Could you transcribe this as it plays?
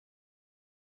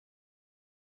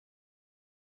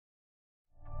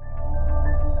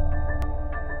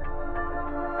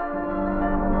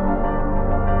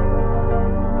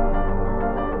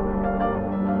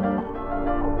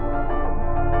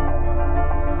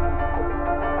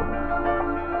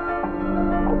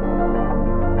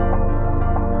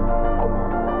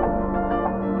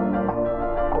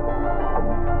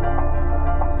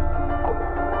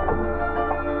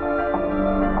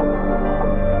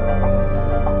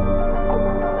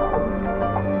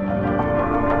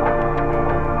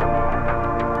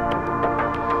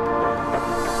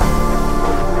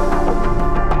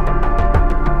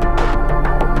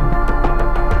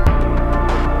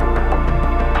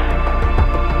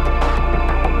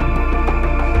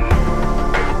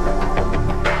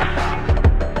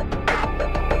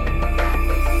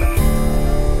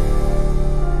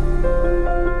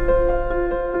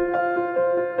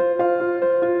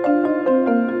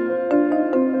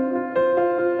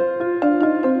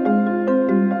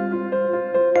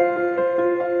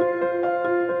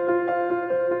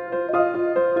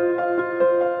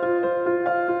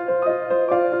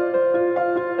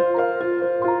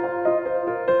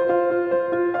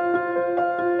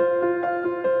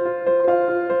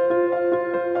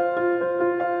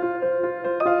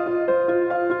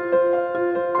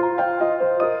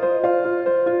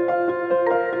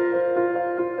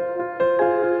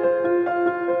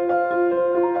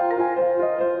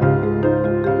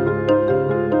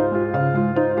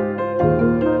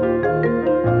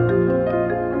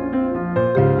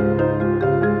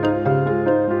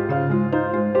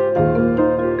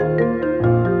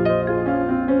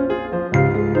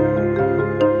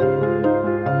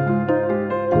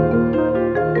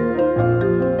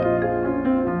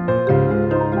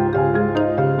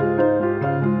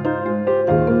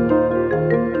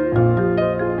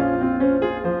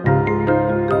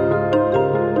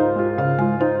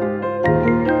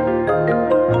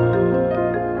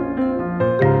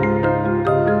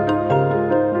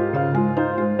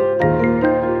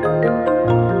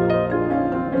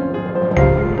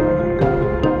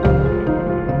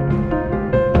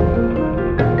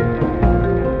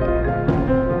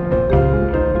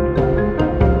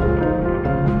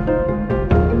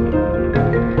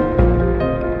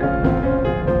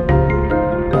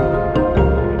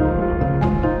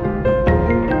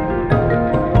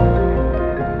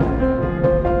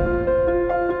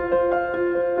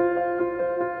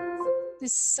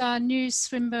this new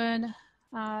Swinburne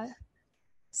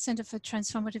Centre for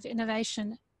Transformative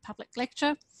Innovation public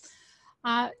lecture.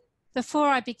 Before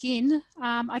I begin,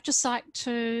 I'd just like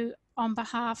to, on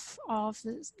behalf of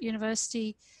the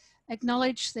university,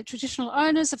 acknowledge the traditional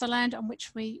owners of the land on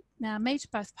which we now meet,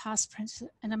 both past,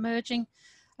 present and emerging.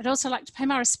 I'd also like to pay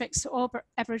my respects to all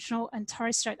Aboriginal and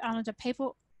Torres Strait Islander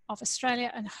people of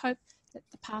Australia and hope that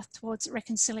the path towards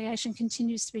reconciliation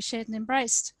continues to be shared and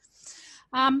embraced.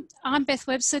 I'm Beth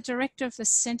Webster, Director of the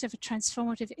Centre for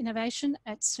Transformative Innovation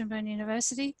at Swinburne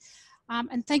University.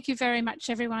 And thank you very much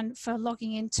everyone for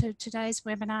logging into today's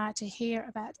webinar to hear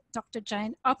about Dr.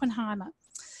 Jane Oppenheimer.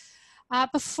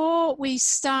 Before we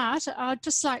start, I'd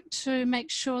just like to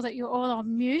make sure that you're all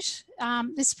on mute.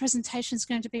 This presentation is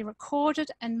going to be recorded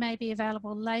and may be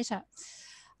available later.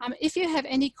 If you have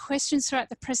any questions throughout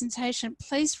the presentation,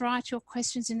 please write your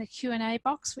questions in the Q&A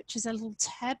box, which is a little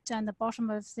tab down the bottom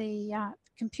of the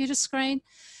computer screen.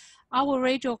 I will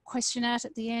read your question out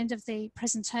at the end of the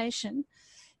presentation.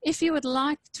 If you would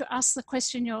like to ask the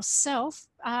question yourself,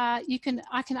 I can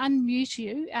unmute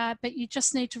you, but you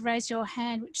just need to raise your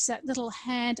hand, which is that little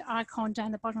hand icon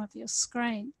down the bottom of your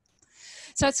screen.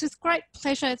 So it's with great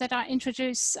pleasure that I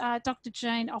introduce Dr.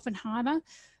 Jane Oppenheimer,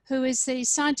 who is the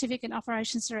Scientific and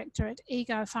Operations Director at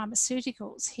Ego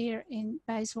Pharmaceuticals here in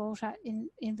Bayswater in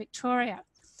Victoria.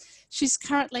 She's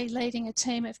currently leading a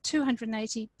team of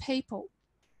 280 people.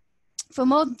 For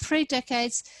more than 3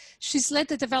 decades, she's led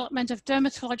the development of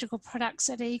dermatological products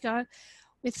at Ego,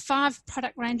 with 5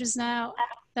 product ranges now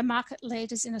the market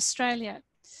leaders in Australia.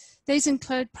 These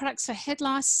include products for head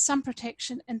lice, sun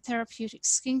protection and therapeutic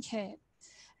skincare.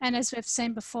 And as we've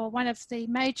seen before, one of the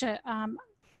major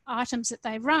items that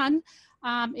they run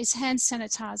is hand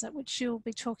sanitiser, which she'll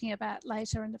be talking about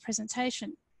later in the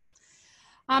presentation.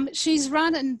 She's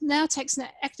run and now takes an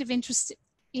active interest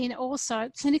in also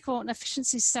clinical and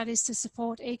efficiency studies to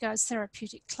support Ego's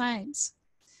therapeutic claims.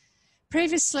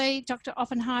 Previously, Dr.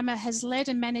 Oppenheimer has led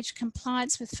and managed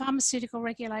compliance with pharmaceutical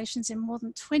regulations in more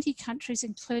than 20 countries,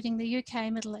 including the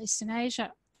UK, Middle East and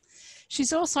Asia.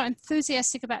 She's also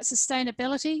enthusiastic about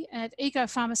sustainability, and at Ego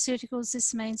Pharmaceuticals,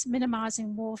 this means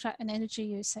minimising water and energy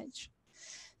usage.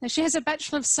 Now, she has a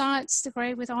Bachelor of Science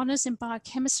degree with honours in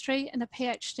biochemistry and a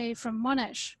PhD from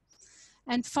Monash.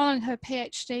 And following her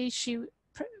PhD, she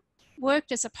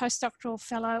worked as a postdoctoral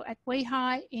fellow at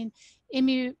WEHI in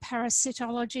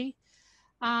immunoparasitology,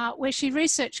 where she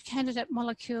researched candidate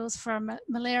molecules for a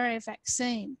malaria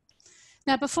vaccine.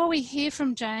 Now, before we hear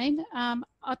from Jane,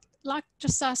 I'd like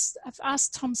just I've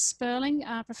asked Tom Sperling,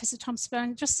 Professor Tom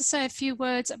Sperling, just to say a few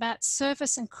words about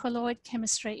surface and colloid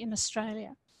chemistry in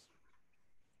Australia.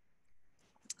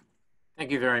 Thank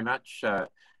you very much,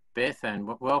 Beth, and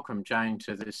welcome Jane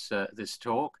to this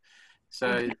talk.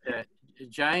 So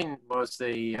Jane was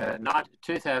the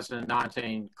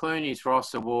 2019 Clooney's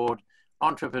Ross Award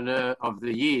Entrepreneur of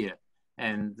the Year,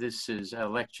 and this is a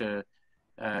lecture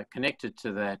connected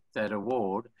to that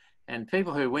award. And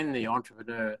people who win the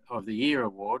Entrepreneur of the Year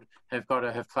award have got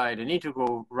to have played an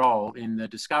integral role in the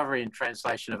discovery and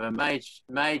translation of a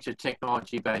major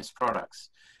technology-based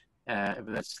products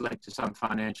that's led to some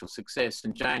financial success,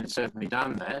 and Jane has certainly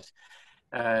done that.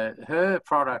 Her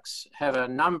products have a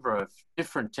number of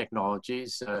different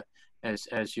technologies,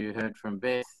 as you heard from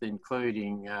Beth,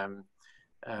 including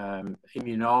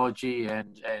immunology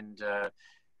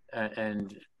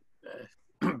and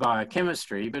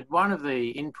biochemistry. But one of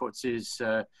the inputs is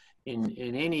in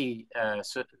any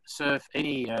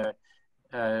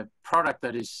product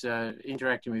that is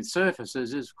interacting with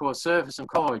surfaces is, of course, surface and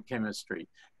colloid chemistry,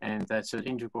 and that's an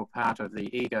integral part of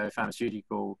the Ego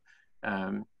pharmaceutical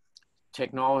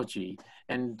technology.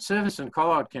 And surface and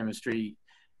colloid chemistry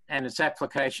and its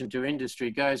application to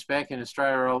industry goes back in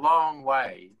Australia a long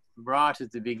way. Right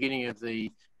at the beginning of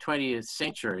the 20th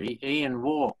century, Ian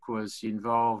Walk was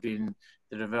involved in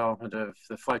the development of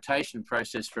the flotation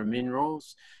process for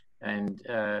minerals, and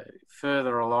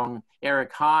further along,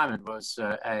 Eric Hyman was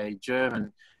a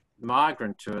German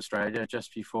migrant to Australia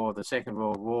just before the Second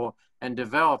World War and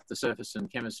developed the surface and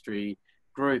chemistry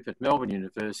group at Melbourne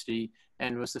University,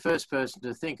 and was the first person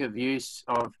to think of use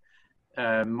of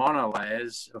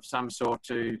monolayers of some sort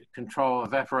to control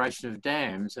evaporation of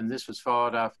dams. And this was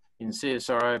followed up in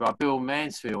CSIRO by Bill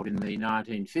Mansfield in the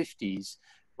 1950s,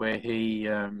 where he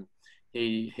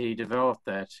developed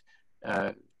that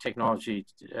technology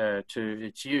to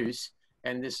its use.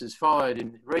 And this is followed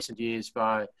in recent years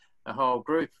by a whole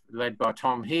group led by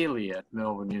Tom Healy at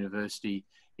Melbourne University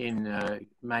in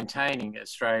maintaining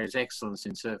Australia's excellence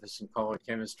in surface and colloid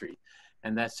chemistry.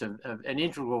 And that's an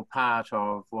integral part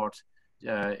of what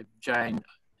Jane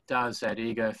does at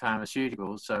Ego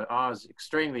Pharmaceuticals. So I was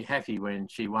extremely happy when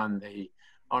she won the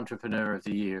Entrepreneur of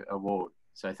the Year award.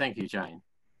 So thank you, Jane.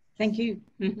 Thank you.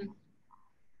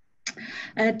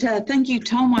 Thank you,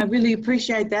 Tom. I really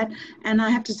appreciate that. And I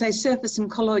have to say, surface and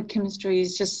colloid chemistry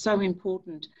is just so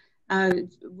important.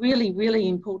 Really, really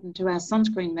important to our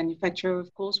sunscreen manufacturer,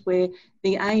 of course, where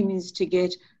the aim is to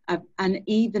get an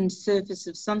even surface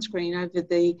of sunscreen over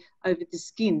the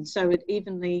skin, so it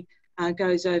evenly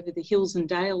goes over the hills and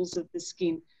dales of the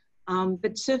skin.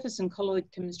 But surface and colloid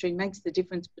chemistry makes the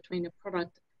difference between a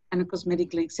product and a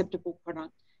cosmetically acceptable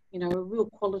product. You know, a real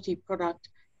quality product,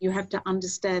 you have to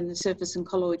understand the surface and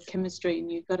colloid chemistry,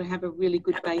 and you've got to have a really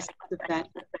good basis of that.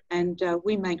 And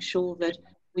we make sure that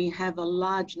we have a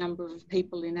large number of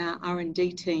people in our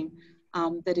R&D team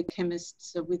that are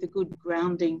chemists with a good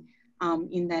grounding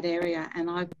in that area. And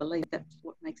I believe that's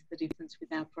what makes the difference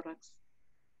with our products.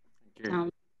 Thank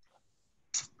you.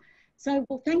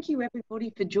 Well, thank you everybody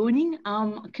for joining.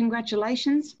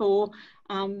 Congratulations for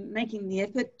making the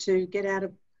effort to get out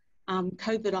of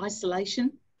COVID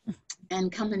isolation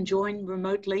and come and join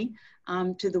remotely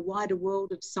to the wider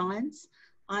world of science.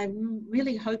 I'm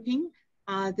really hoping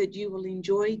that you will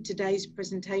enjoy today's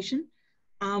presentation.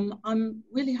 I'm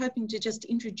really hoping to just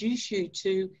introduce you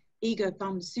to Ego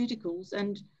Pharmaceuticals,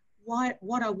 and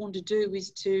what I want to do is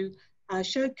to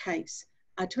showcase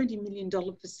a $20 million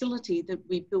facility that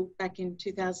we built back in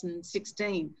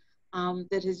 2016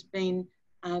 that has been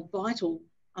vital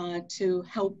to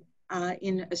help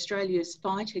in Australia's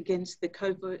fight against the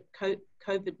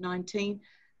COVID-19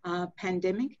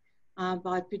 pandemic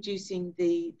by producing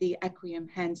the Aqium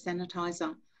hand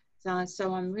sanitiser.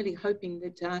 So I'm really hoping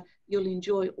that you'll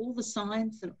enjoy all the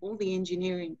science and all the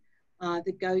engineering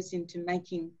that goes into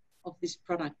making of this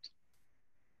product.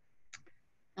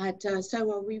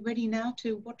 So are we ready now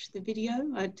to watch the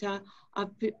video?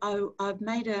 I've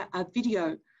made a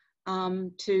video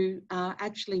to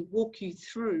actually walk you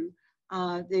through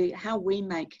how we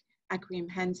make Aqium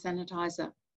hand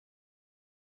sanitiser.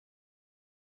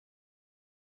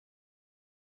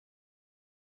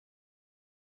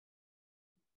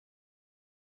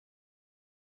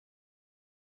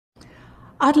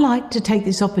 I'd like to take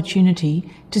this opportunity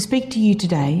to speak to you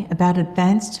today about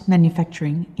advanced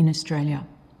manufacturing in Australia.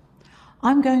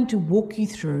 I'm going to walk you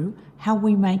through how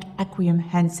we make Aqium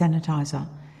hand sanitiser,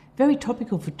 very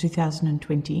topical for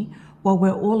 2020, while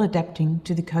we're all adapting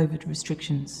to the COVID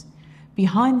restrictions.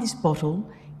 Behind this bottle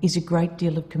is a great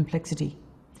deal of complexity.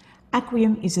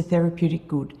 Aqium is a therapeutic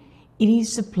good. It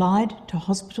is supplied to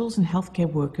hospitals and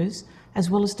healthcare workers,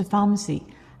 as well as to pharmacy,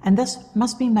 and thus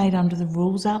must be made under the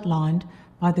rules outlined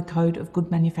by the Code of Good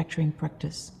Manufacturing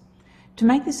Practice. To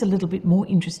make this a little bit more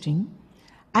interesting,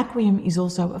 Aqium is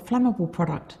also a flammable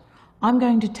product. I'm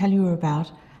going to tell you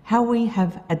about how we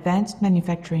have advanced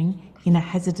manufacturing in a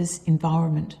hazardous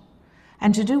environment.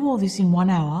 And to do all this in 1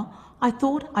 hour, I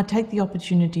thought I'd take the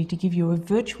opportunity to give you a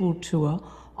virtual tour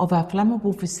of our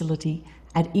flammable facility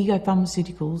at Ego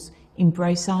Pharmaceuticals in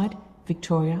Braeside,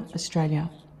 Victoria, Australia.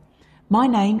 My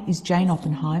name is Jane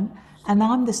Oppenheim, and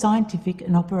I'm the Scientific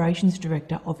and Operations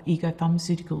Director of Ego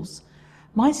Pharmaceuticals.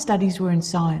 My studies were in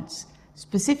science,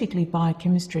 specifically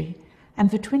biochemistry,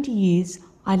 and for 20 years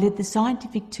I led the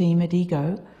scientific team at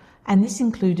Ego, and this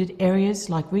included areas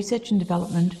like research and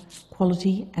development,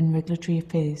 quality and regulatory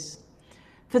affairs.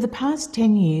 For the past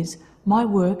 10 years, my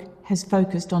work has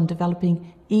focused on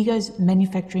developing Ego's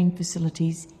manufacturing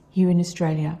facilities here in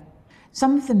Australia.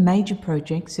 Some of the major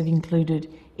projects have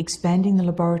included expanding the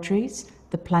laboratories,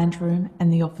 the plant room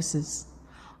and the offices.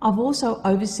 I've also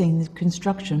overseen the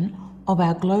construction of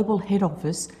our global head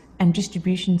office and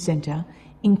distribution centre,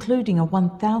 including a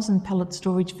 1,000 pallet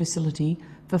storage facility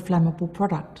for flammable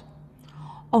product.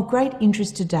 Of great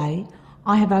interest today,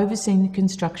 I have overseen the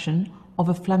construction of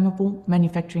a flammable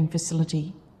manufacturing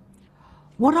facility.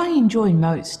 What I enjoy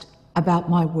most about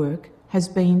my work has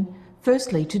been,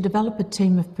 firstly, to develop a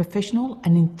team of professional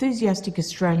and enthusiastic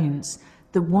Australians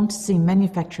that want to see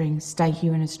manufacturing stay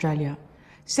here in Australia.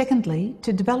 Secondly,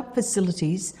 to develop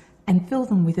facilities and fill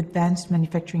them with advanced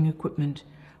manufacturing equipment.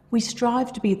 We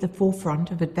strive to be at the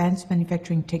forefront of advanced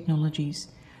manufacturing technologies.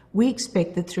 We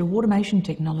expect that through automation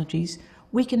technologies,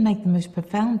 we can make the most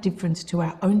profound difference to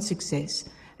our own success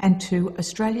and to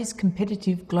Australia's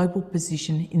competitive global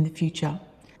position in the future.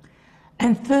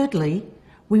 And thirdly,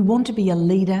 we want to be a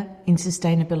leader in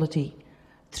sustainability.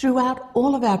 Throughout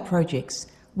all of our projects,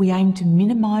 we aim to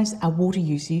minimise our water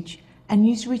usage and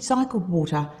use recycled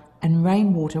water and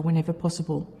rainwater whenever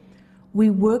possible. We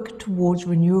work towards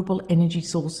renewable energy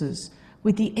sources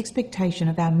with the expectation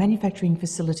of our manufacturing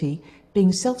facility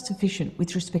being self-sufficient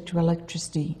with respect to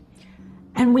electricity.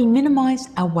 And we minimise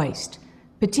our waste,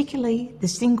 particularly the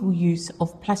single use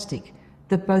of plastic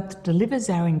that both delivers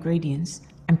our ingredients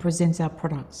and presents our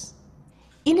products.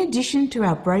 In addition to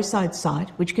our Braeside site,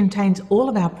 which contains all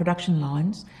of our production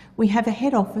lines, we have a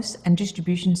head office and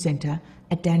distribution centre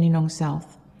at Dandenong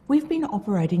South. We've been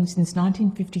operating since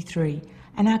 1953,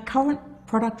 and our current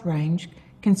product range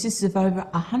consists of over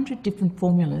 100 different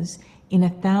formulas in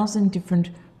 1,000 different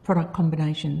product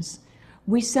combinations.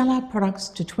 We sell our products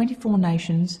to 24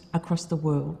 nations across the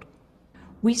world.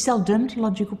 We sell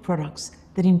dermatological products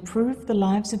that improve the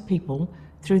lives of people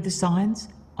through the science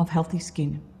of healthy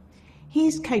skin.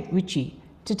 Here's Kate Ritchie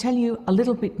to tell you a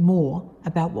little bit more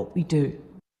about what we do.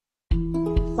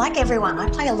 Like everyone, I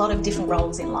play a lot of different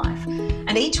roles in life,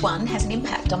 and each one has an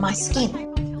impact on my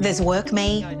skin. There's work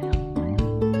me,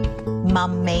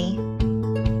 mum me,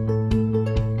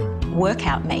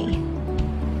 workout me,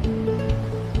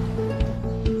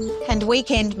 and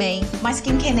weekend me. My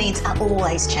skincare needs are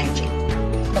always changing,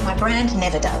 but my brand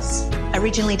never does.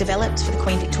 Originally developed for the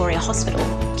Queen Victoria Hospital,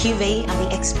 QV are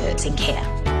the experts in care.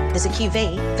 There's a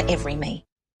QV for every me.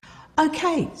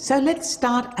 Okay, so let's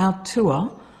start our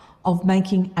tour of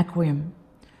making Aqium.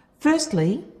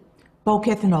 Firstly, bulk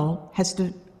ethanol has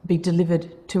to be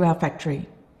delivered to our factory.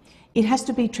 It has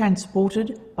to be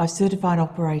transported by certified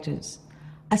operators.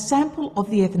 A sample of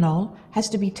the ethanol has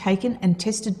to be taken and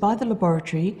tested by the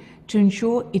laboratory to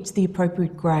ensure it's the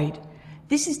appropriate grade.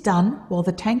 This is done while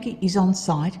the tanker is on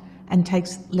site and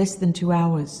takes less than 2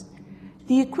 hours.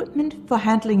 The equipment for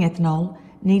handling ethanol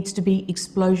needs to be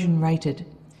explosion rated.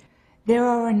 There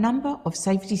are a number of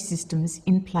safety systems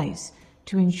in place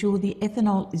to ensure the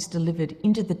ethanol is delivered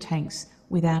into the tanks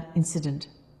without incident.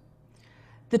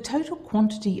 The total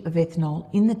quantity of ethanol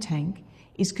in the tank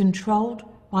is controlled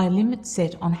by a limit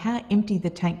set on how empty the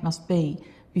tank must be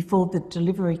before the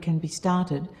delivery can be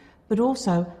started, but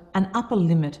also an upper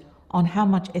limit on how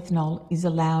much ethanol is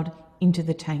allowed into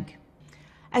the tank.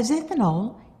 As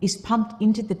ethanol is pumped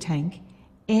into the tank,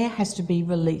 air has to be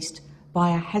released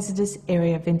by a hazardous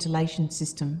area ventilation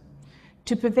system.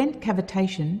 To prevent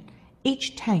cavitation,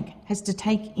 each tank has to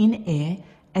take in air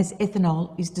as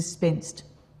ethanol is dispensed.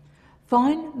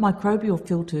 Fine microbial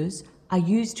filters are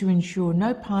used to ensure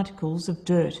no particles of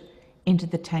dirt enter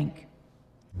the tank.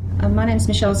 My name is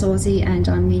Michelle Zorzi and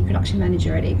I'm the production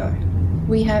manager at Ego.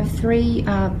 We have 3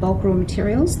 bulk raw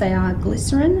materials. They are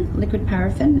glycerin, liquid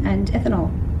paraffin and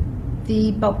ethanol.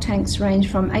 The bulk tanks range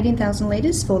from 18,000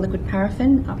 litres for liquid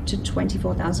paraffin up to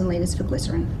 24,000 litres for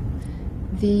glycerin.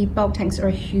 The bulk tanks are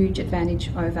a huge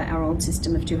advantage over our old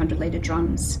system of 200 litre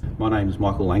drums. My name is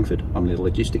Michael Langford. I'm the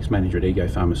logistics manager at Ego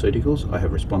Pharmaceuticals. I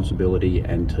have responsibility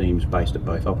and teams based at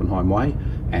both Oppenheim Way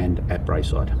and at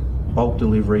Braeside. Bulk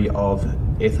delivery of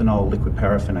ethanol, liquid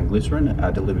paraffin and glycerin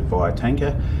are delivered via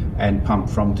tanker and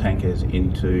pumped from tankers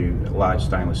into large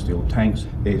stainless steel tanks.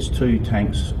 There's 2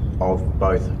 tanks of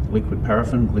both liquid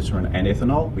paraffin, glycerin and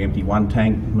ethanol. We empty one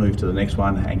tank, move to the next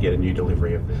one and get a new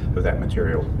delivery of that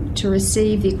material. To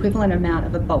receive the equivalent amount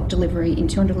of a bulk delivery in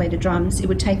 200 litre drums, it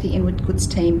would take the inward goods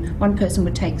team, one person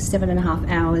would take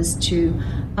 7.5 hours to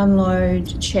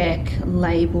unload, check,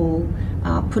 label,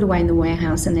 put away in the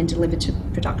warehouse and then deliver to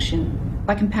production.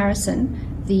 By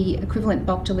comparison, the equivalent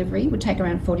bulk delivery would take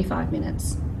around 45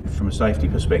 minutes. From a safety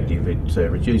perspective, it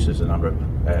reduces the number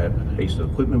of pieces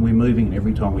of equipment we're moving, and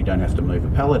every time we don't have to move a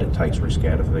pallet, it takes risk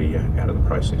out of the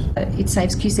process. It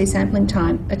saves QC sampling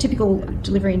time. A typical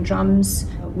delivery in drums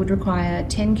would require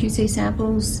 10 QC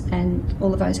samples, and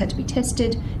all of those had to be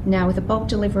tested. Now with a bulk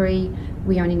delivery,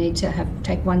 we only need to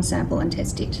take 1 sample and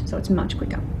test it, so it's much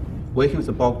quicker. Working with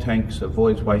the bulk tanks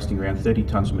avoids wasting around 30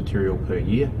 tonnes of material per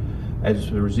year,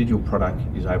 as the residual product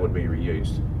is able to be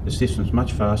reused. The system's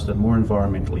much faster, more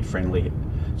environmentally friendly,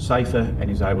 safer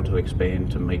and is able to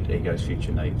expand to meet Ego's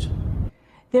future needs.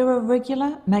 There are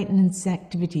regular maintenance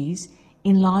activities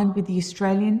in line with the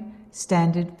Australian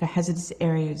Standard for Hazardous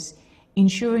Areas,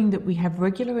 ensuring that we have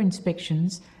regular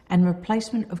inspections and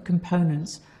replacement of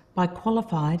components by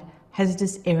qualified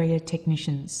hazardous area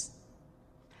technicians.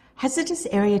 Hazardous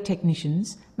area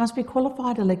technicians must be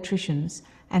qualified electricians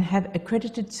and have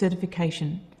accredited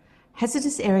certification.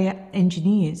 Hazardous area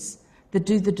engineers that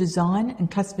do the design and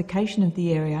classification of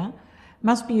the area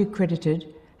must be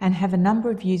accredited and have a number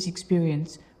of years'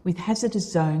 experience with hazardous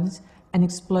zones and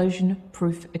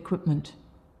explosion-proof equipment.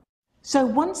 So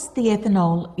once the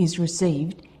ethanol is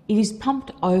received, it is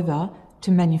pumped over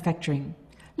to manufacturing.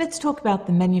 Let's talk about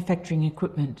the manufacturing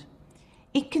equipment.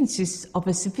 It consists of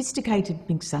a sophisticated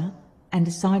mixer and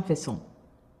a side vessel.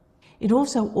 It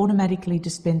also automatically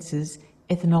dispenses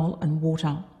ethanol and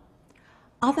water.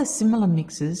 Other similar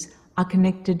mixers are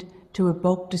connected to a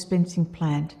bulk dispensing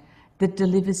plant that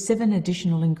delivers 7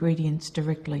 additional ingredients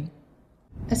directly.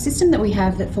 A system that we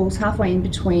have that falls halfway in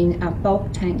between our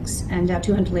bulk tanks and our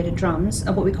 200 litre drums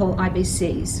are what we call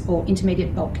IBCs, or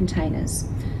intermediate bulk containers.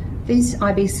 These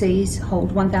IBCs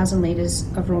hold 1,000 litres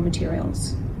of raw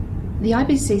materials. The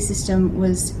IBC system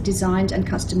was designed and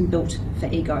custom built for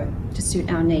Ego to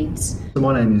suit our needs. So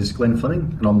my name is Glenn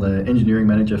Fleming and I'm the engineering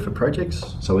manager for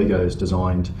projects. So Ego has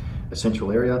designed a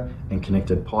central area and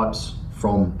connected pipes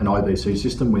from an IBC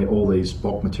system where all these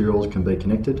bulk materials can be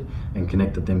connected and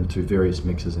connected them to various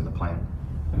mixers in the plant.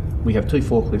 We have 2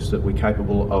 forklifts that we're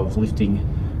capable of lifting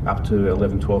up to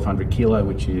 1,100-1,200 kilo,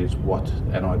 which is what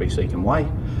an IBC can weigh,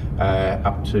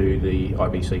 up to the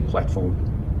IBC platform.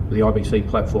 The IBC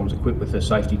platform is equipped with a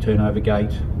safety turnover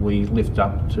gate. We lift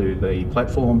up to the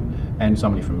platform and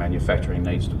somebody from manufacturing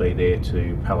needs to be there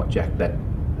to pallet jack that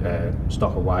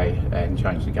stock away and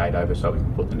change the gate over so we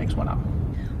can put the next one up.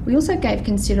 We also gave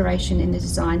consideration in the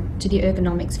design to the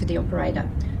ergonomics for the operator.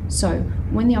 So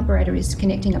when the operator is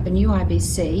connecting up a new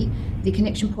IBC, the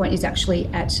connection point is actually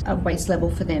at a waist level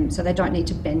for them, so they don't need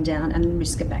to bend down and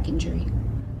risk a back injury.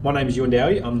 My name is Ewan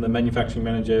Dowie. I'm the manufacturing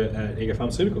manager at Ego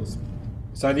Pharmaceuticals.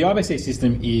 So the IBC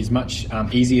system is much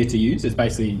easier to use. It's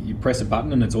basically you press a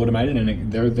button and it's automated, and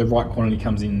the right quantity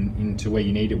comes into where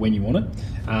you need it when you want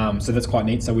it. So that's quite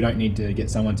neat. So we don't need to get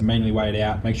someone to manually weigh it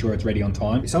out, make sure it's ready on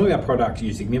time. Some of our products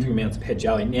use significant amounts of head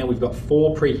jelly. Now we've got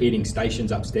 4 preheating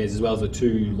stations upstairs as well as the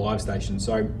 2 live stations.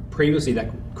 So previously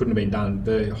that couldn't have been done.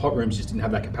 The hot rooms just didn't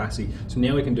have that capacity. So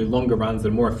now we can do longer runs that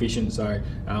are more efficient. So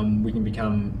we can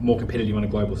become more competitive on a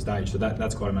global stage. So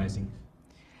that's quite amazing.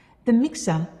 The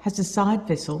mixer has a side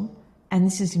vessel, and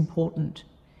this is important.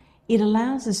 It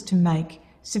allows us to make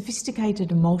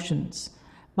sophisticated emulsions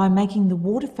by making the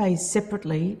water phase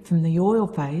separately from the oil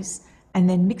phase and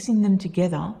then mixing them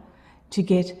together to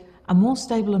get a more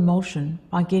stable emulsion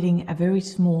by getting a very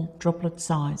small droplet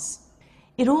size.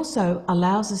 It also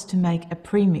allows us to make a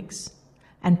premix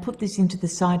and put this into the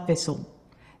side vessel.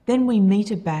 Then we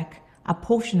meter back a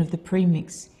portion of the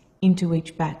premix into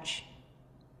each batch.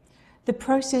 The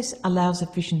process allows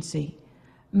efficiency.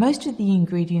 Most of the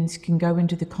ingredients can go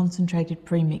into the concentrated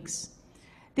premix.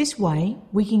 This way,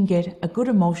 we can get a good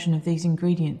emulsion of these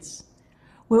ingredients.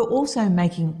 We're also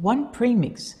making 1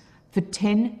 premix for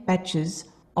 10 batches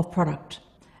of product,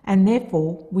 and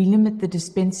therefore we limit the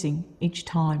dispensing each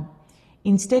time.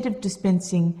 Instead of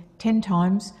dispensing 10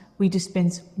 times, we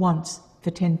dispense once for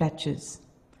 10 batches.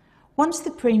 Once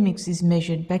the premix is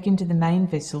measured back into the main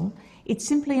vessel, it's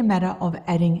simply a matter of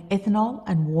adding ethanol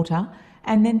and water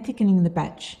and then thickening the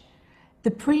batch.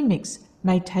 The premix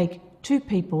may take 2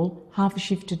 people half a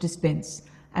shift to dispense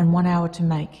and 1 hour to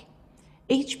make.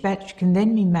 Each batch can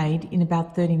then be made in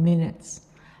about 30 minutes.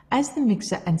 As the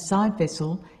mixer and side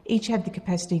vessel each have the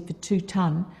capacity for 2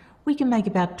 tonne, we can make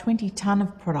about 20 tonne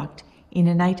of product in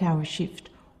an 8-hour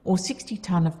shift or 60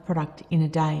 tonne of product in a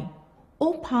day.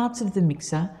 All parts of the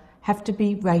mixer have to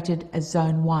be rated as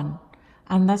Zone 1.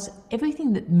 And thus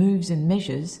everything that moves and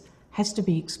measures has to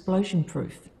be explosion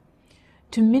proof.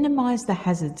 To minimise the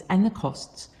hazards and the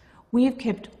costs, we have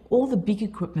kept all the big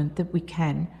equipment that we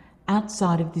can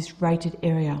outside of this rated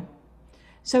area.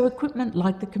 So equipment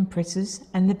like the compressors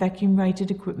and the vacuum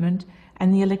rated equipment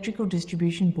and the electrical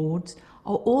distribution boards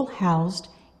are all housed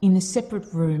in a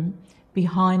separate room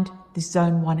behind this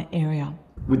Zone 1 area.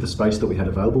 With the space that we had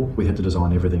available, we had to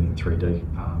design everything in 3D.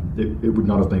 It would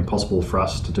not have been possible for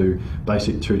us to do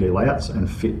basic 2D layouts and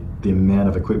fit the amount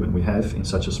of equipment we have in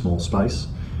such a small space.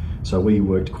 So we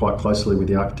worked quite closely with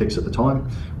the architects at the time.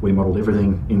 We modelled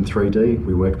everything in 3D.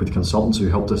 We worked with consultants who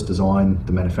helped us design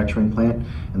the manufacturing plant,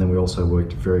 and then we also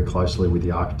worked very closely with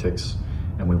the architects.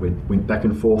 And we went back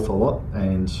and forth a lot,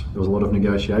 and there was a lot of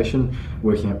negotiation,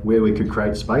 working out where we could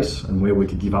create space and where we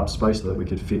could give up space so that we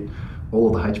could fit all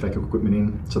of the HVAC equipment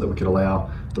in so that we could allow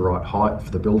the right height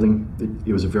for the building.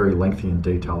 It was a very lengthy and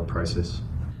detailed process.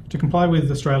 To comply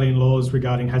with Australian laws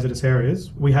regarding hazardous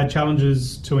areas, we had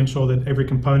challenges to ensure that every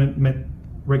component met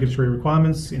regulatory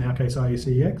requirements, in our case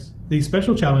IECEx. The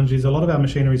special challenge is a lot of our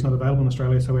machinery is not available in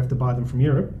Australia, so we have to buy them from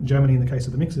Europe, Germany in the case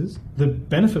of the mixers. The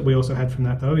benefit we also had from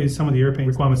that though is some of the European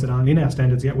requirements that aren't in our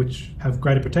standards yet, which have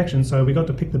greater protection, so we got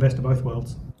to pick the best of both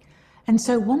worlds. And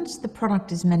so once the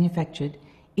product is manufactured,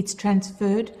 it's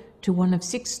transferred to one of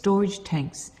 6 storage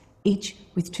tanks, each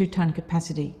with 2 tonne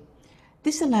capacity.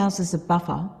 This allows us a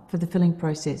buffer for the filling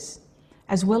process,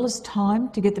 as well as time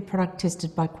to get the product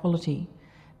tested by quality.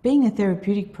 Being a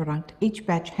therapeutic product, each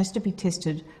batch has to be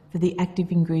tested for the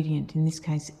active ingredient, in this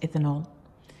case ethanol.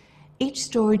 Each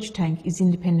storage tank is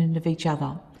independent of each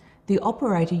other. The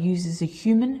operator uses a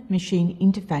human-machine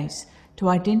interface to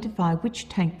identify which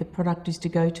tank the product is to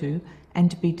go to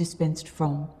and to be dispensed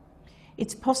from.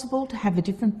 It's possible to have a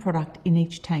different product in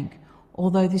each tank,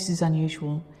 although this is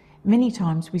unusual. Many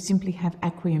times we simply have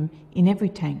Aqium in every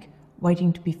tank,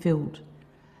 waiting to be filled.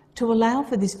 To allow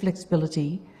for this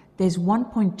flexibility, there's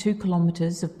 1.2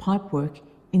 kilometres of pipework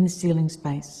in the sealing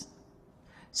space.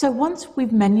 So once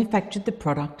we've manufactured the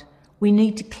product, we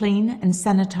need to clean and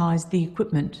sanitise the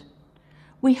equipment.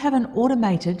 We have an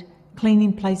automated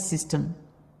clean-in-place system.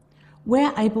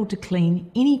 We're able to clean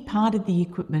any part of the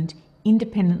equipment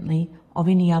independently of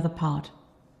any other part.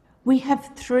 We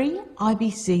have 3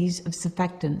 IBCs of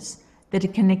surfactants that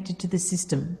are connected to the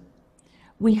system.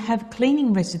 We have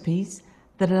cleaning recipes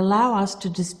that allow us to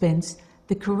dispense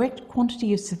the correct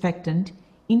quantity of surfactant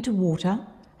into water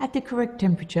at the correct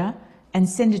temperature and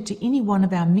send it to any one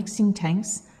of our mixing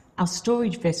tanks, our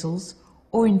storage vessels,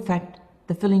 or in fact,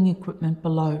 the filling equipment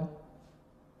below.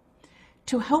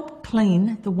 To help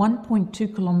clean the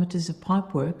 1.2 kilometres of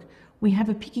pipework, we have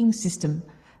a picking system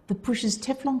that pushes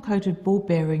Teflon-coated ball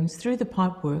bearings through the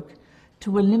pipework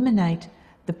to eliminate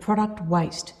the product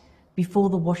waste before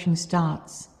the washing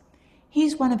starts.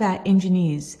 Here's one of our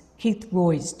engineers, Keith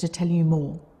Royce, to tell you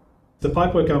more. The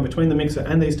pipework going between the mixer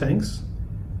and these tanks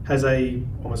has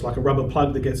almost like a rubber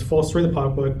plug that gets forced through the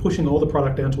pipework, pushing all the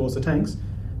product down towards the tanks,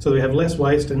 so that we have less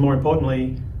waste, and more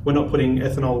importantly, we're not putting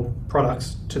ethanol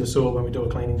products to the sewer when we do a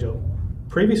cleaning job.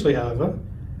 Previously, however,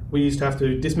 we used to have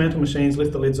to dismantle machines,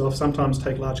 lift the lids off, sometimes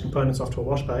take large components off to a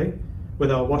wash bay, where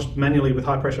they were washed manually with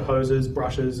high pressure hoses,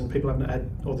 brushes, and people having to add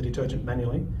all the detergent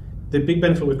manually. The big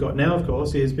benefit we've got now, of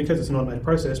course, is because it's an automated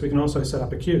process, we can also set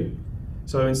up a queue.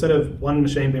 So instead of one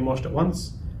machine being washed at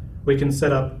once, we can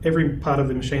set up every part of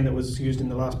the machine that was used in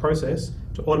the last process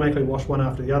to automatically wash one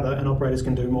after the other, and operators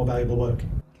can do more valuable work.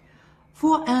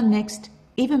 For our next,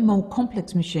 even more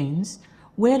complex machines,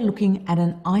 we're looking at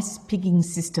an ice pigging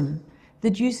system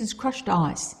that uses crushed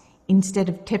ice instead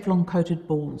of Teflon-coated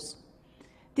balls.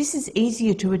 This is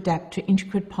easier to adapt to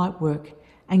intricate pipework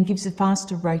and gives a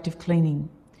faster rate of cleaning.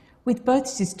 With both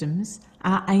systems,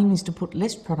 our aim is to put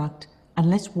less product and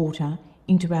less water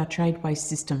into our trade waste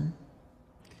system.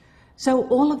 So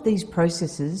all of these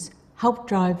processes help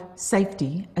drive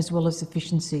safety as well as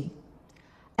efficiency.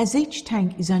 As each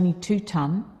tank is only 2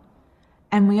 tonne,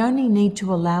 and we only need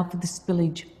to allow for the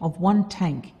spillage of 1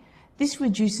 tank, this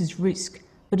reduces risk,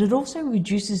 but it also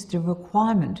reduces the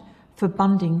requirement for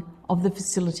bunding of the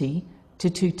facility to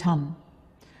 2 tonne.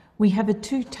 We have a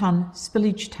 2 tonne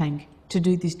spillage tank to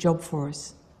do this job for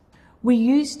us. We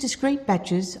use discrete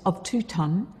batches of 2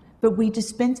 tonne, but we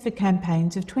dispense for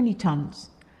campaigns of 20 tonnes.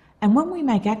 And when we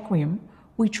make Aqium,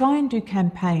 we try and do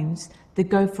campaigns that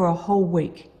go for a whole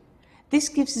week. This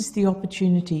gives us the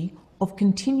opportunity of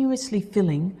continuously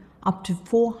filling up to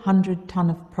 400 tonne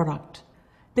of product.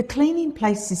 The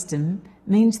clean-in-place system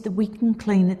means that we can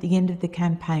clean at the end of the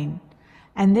campaign,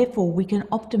 and therefore we can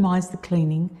optimise the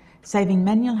cleaning, saving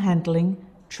manual handling,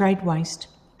 trade waste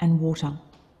and water.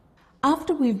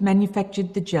 After we've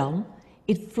manufactured the gel,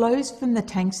 it flows from the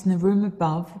tanks in the room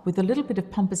above with a little bit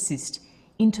of pump assist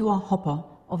into a hopper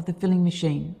of the filling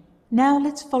machine. Now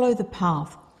let's follow the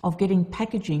path of getting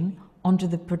packaging onto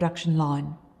the production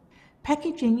line.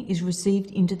 Packaging is received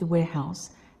into the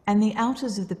warehouse, and the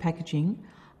outers of the packaging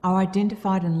are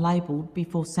identified and labelled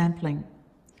before sampling.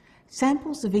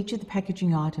 Samples of each of the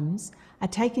packaging items are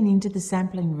taken into the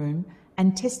sampling room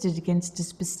and tested against a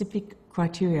specific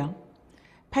criteria.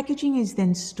 Packaging is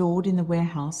then stored in the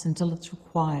warehouse until it's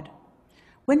required.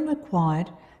 When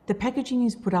required, the packaging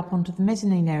is put up onto the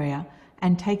mezzanine area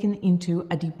and taken into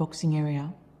a deboxing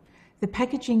area. The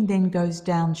packaging then goes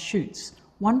down chutes,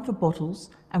 1 for bottles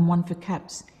and 1 for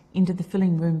caps, into the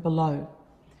filling room below.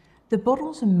 The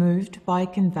bottles are moved by a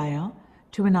conveyor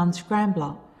to an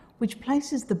unscrambler, which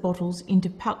places the bottles into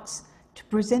pucks to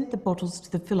present the bottles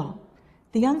to the filler.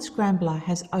 The unscrambler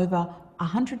has over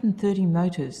 130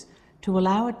 motors to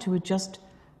allow it to adjust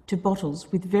to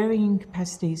bottles with varying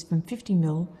capacities from 50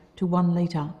 ml to 1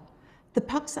 litre. The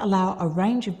pucks allow a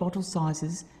range of bottle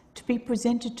sizes to be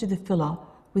presented to the filler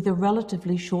with a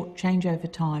relatively short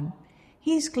changeover time.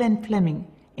 Here's Glenn Fleming,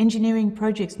 Engineering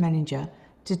Projects Manager,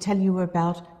 to tell you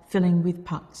about filling with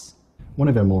pucks. One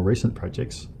of our more recent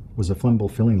projects was a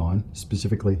flammable filling line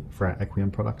specifically for our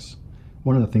Aqium products.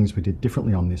 One of the things we did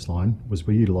differently on this line was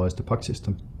we utilised a puck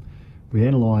system. We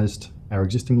analysed our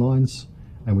existing lines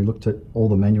and we looked at all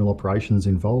the manual operations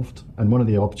involved, and one of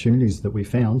the opportunities that we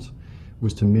found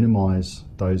was to minimise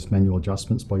those manual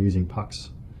adjustments by using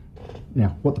pucks.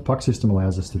 Now, what the puck system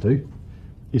allows us to do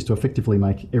is to effectively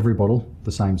make every bottle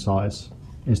the same size.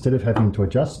 Instead of having to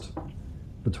adjust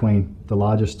between the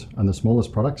largest and the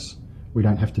smallest products, We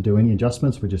don't have to do any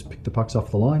adjustments. We just pick the pucks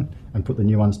off the line and put the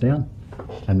new ones down,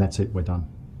 and that's it, we're done.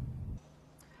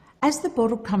 As the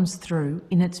bottle comes through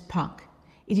in its puck,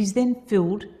 it is then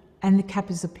filled and the cap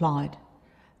is applied.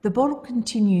 The bottle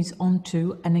continues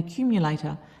onto an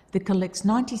accumulator that collects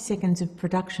 90 seconds of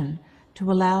production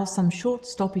to allow some short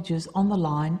stoppages on the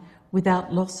line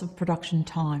without loss of production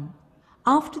time.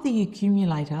 After the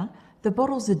accumulator, the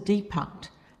bottles are depucked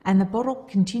and the bottle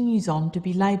continues on to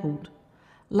be labelled.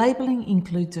 Labelling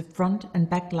includes a front and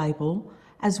back label,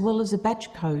 as well as a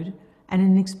batch code and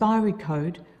an expiry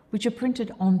code, which are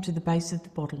printed onto the base of the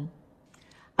bottle.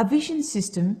 A vision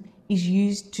system is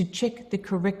used to check the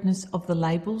correctness of the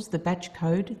labels, the batch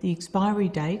code, the expiry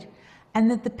date, and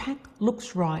that the pack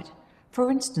looks right. For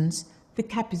instance, the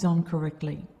cap is on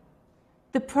correctly.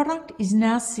 The product is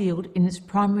now sealed in its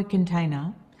primary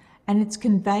container and it's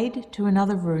conveyed to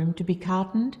another room to be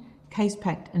cartoned, case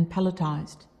packed and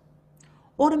palletised.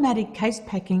 Automatic case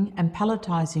packing and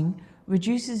palletising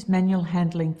reduces manual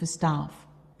handling for staff.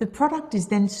 The product is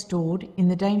then stored in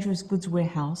the dangerous goods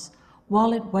warehouse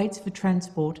while it waits for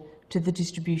transport to the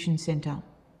distribution centre.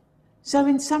 So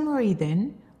in summary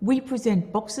then, we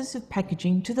present boxes of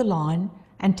packaging to the line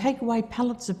and take away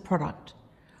pallets of product.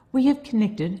 We have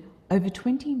connected over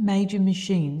 20 major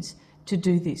machines to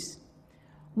do this.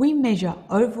 We measure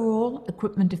overall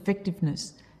equipment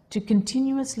effectiveness to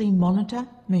continuously monitor,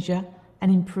 measure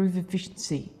and improve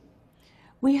efficiency.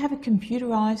 We have a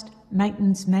computerised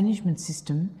maintenance management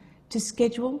system to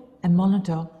schedule and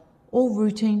monitor all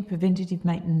routine preventative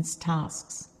maintenance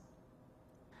tasks.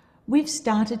 We've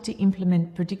started to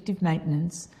implement predictive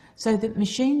maintenance so that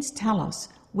machines tell us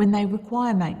when they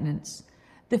require maintenance.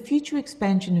 The future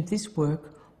expansion of this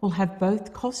work will have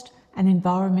both cost and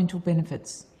environmental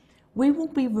benefits. We will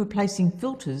be replacing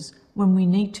filters when we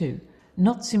need to,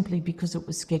 not simply because it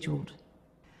was scheduled.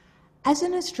 As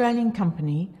an Australian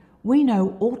company, we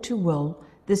know all too well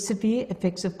the severe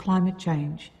effects of climate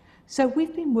change, so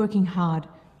we've been working hard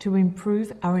to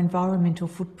improve our environmental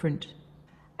footprint.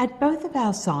 At both of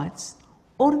our sites,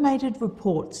 automated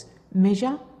reports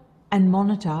measure and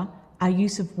monitor our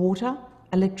use of water,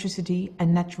 electricity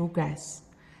and natural gas.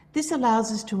 This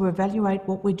allows us to evaluate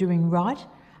what we're doing right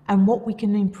and what we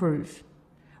can improve.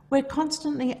 We're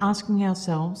constantly asking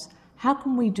ourselves, how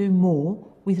can we do more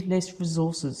with less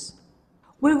resources?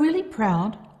 We're really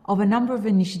proud of a number of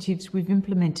initiatives we've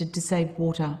implemented to save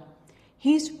water.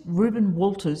 Here's Ruben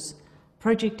Walters,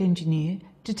 project engineer,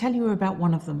 to tell you about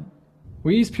one of them.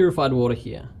 We use purified water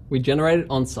here. We generate it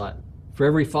on site. For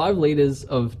every 5 litres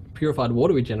of purified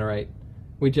water we generate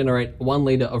 1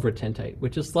 litre of retentate,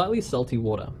 which is slightly salty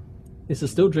water. This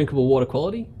is still drinkable water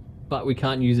quality, but we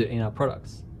can't use it in our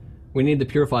products. We need the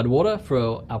purified water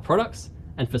for our products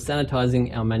and for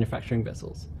sanitising our manufacturing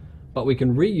vessels, but we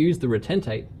can reuse the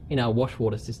retentate in our wash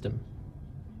water system.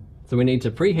 So we need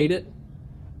to preheat it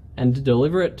and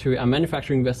deliver it to our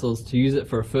manufacturing vessels to use it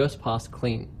for a first pass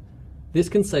clean. This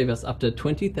can save us up to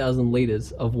 20,000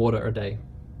 litres of water a day.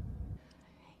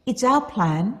 It's our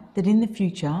plan that in the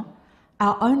future,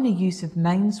 our only use of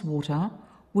mains water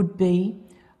would be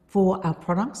for our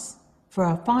products, for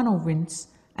our final rinse,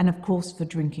 and of course for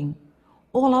drinking.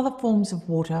 All other forms of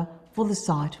water for the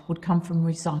site would come from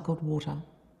recycled water.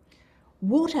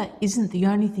 Water isn't the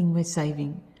only thing we're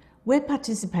saving. We're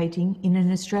participating in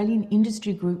an Australian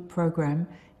industry group program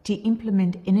to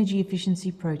implement energy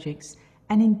efficiency projects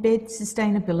and embed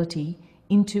sustainability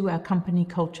into our company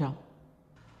culture.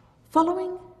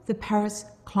 Following the Paris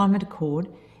Climate Accord,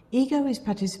 Ego is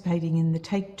participating in the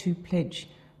Take 2 pledge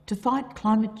to fight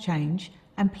climate change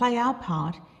and play our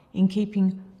part in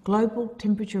keeping global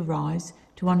temperature rise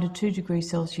to under 2 degrees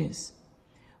Celsius.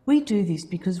 We do this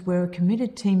because we're a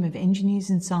committed team of engineers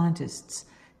and scientists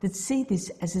that see this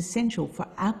as essential for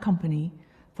our company,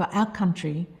 for our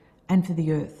country, and for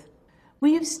the Earth.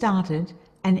 We have started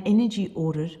an energy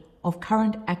audit of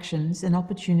current actions and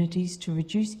opportunities to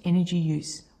reduce energy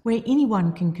use, where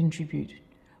anyone can contribute.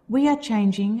 We are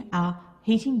changing our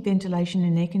heating, ventilation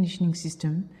and air conditioning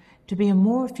system to be a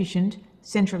more efficient,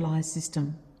 centralised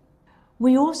system.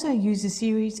 We also use a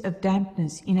series of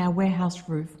dampness in our warehouse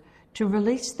roof to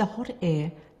release the hot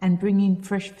air and bring in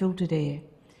fresh filtered air.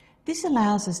 This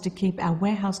allows us to keep our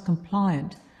warehouse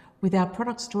compliant with our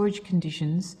product storage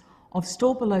conditions of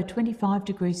store below 25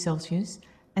 degrees Celsius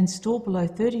and store below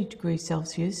 30 degrees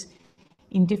Celsius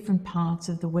in different parts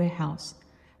of the warehouse.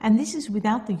 And this is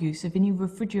without the use of any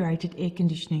refrigerated air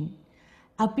conditioning.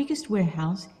 Our biggest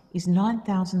warehouse is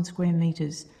 9,000 square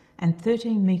metres and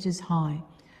 13 metres high,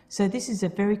 so this is a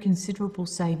very considerable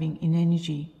saving in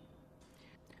energy.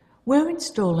 We're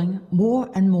installing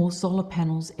more and more solar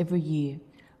panels every year.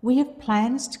 We have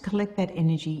plans to collect that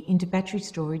energy into battery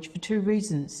storage for two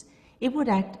reasons. It would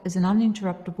act as an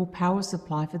uninterruptible power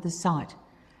supply for the site,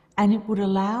 and it would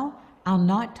allow our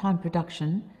nighttime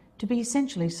production to be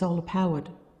essentially solar powered.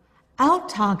 Our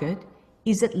target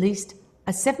is at least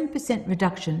a 7%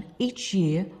 reduction each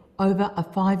year over a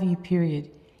 5-year period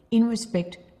in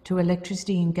respect to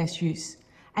electricity and gas use.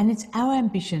 And it's our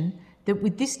ambition that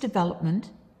with this development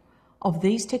of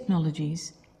these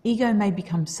technologies, Ego may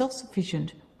become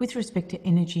self-sufficient with respect to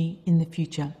energy in the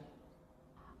future.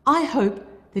 I hope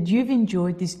that you've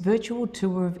enjoyed this virtual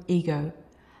tour of Ego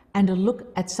and a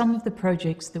look at some of the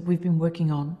projects that we've been working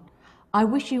on. I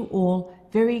wish you all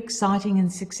very exciting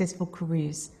and successful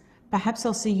careers. Perhaps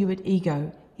I'll see you at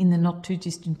Ego in the not too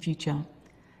distant future.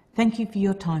 Thank you for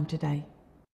your time today.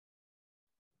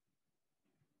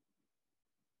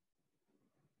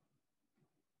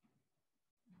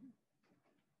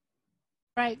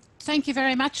 Great. Thank you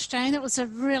very much, Jane. That was a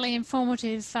really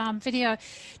informative video.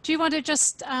 Do you want to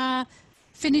just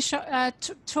finish,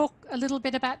 talk a little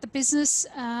bit about the business,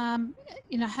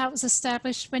 you know, how it was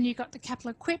established, when you got the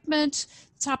capital equipment,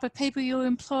 the type of people you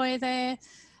employ there,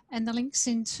 and the links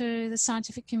into the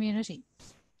scientific community?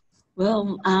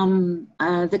 Well,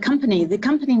 the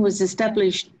company was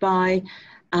established by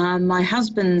my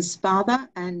husband's father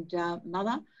and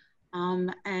mother, and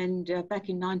back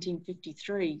in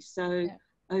 1953, so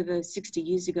over 60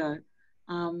 years ago.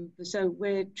 So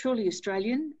we're truly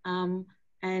Australian,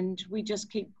 and we just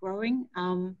keep growing.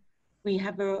 We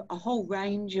have a whole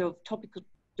range of topical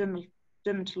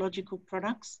dermatological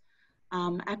products.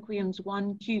 Aqium's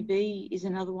one, QV is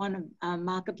another one, a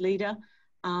market leader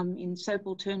in soap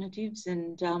alternatives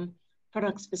and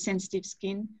products for sensitive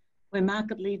skin. We're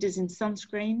market leaders in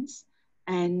sunscreens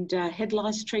and head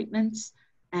lice treatments,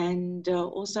 and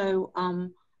also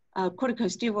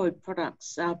corticosteroid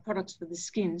products, products for the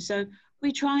skin. So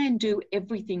we try and do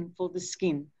everything for the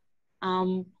skin.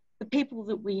 The people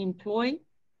that we employ,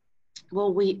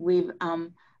 well, we're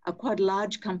quite a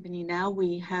large company now.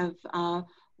 We have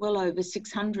well over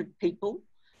 600 people.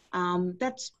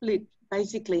 That's split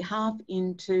basically half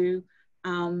into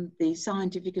the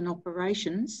scientific and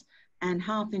operations and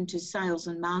half into sales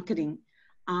and marketing.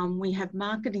 We have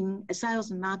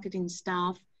sales and marketing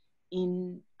staff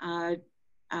in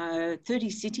 30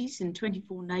 cities in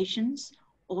 24 nations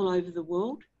all over the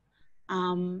world.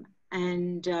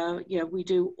 Yeah, we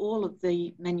do all of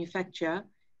the manufacture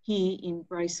here in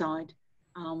Brayside,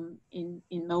 in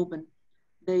Melbourne.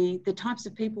 The types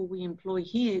of people we employ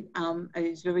here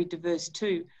is very diverse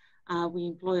too. We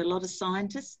employ a lot of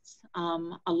scientists,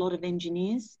 a lot of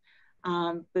engineers,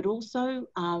 but also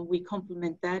we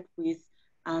complement that with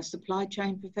supply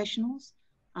chain professionals.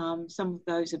 Some of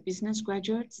those are business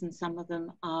graduates and some of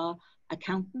them are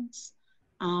accountants.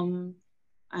 And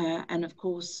of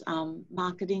course,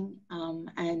 marketing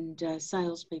and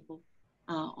salespeople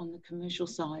on the commercial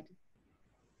side.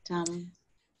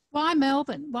 Why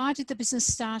Melbourne? Why did the business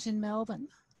start in Melbourne?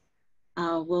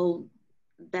 Well,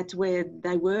 that's where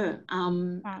they were.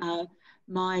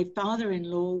 My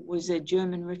father-in-law was a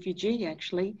German refugee,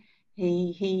 actually.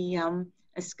 He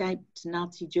escaped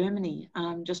Nazi Germany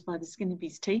just by the skin of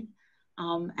his teeth,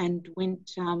 and went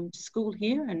to school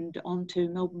here and on to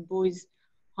Melbourne Boys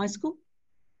High School.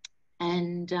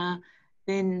 And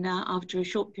then after a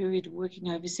short period of working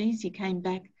overseas, he came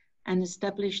back and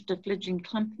established a fledgling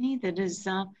company that has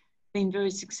been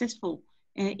very successful.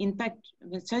 In fact,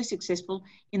 it's so successful,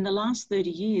 in the last 30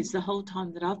 years, the whole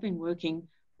time that I've been working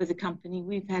for the company,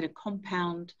 we've had a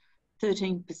compound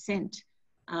 13%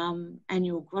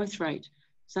 annual growth rate.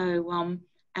 So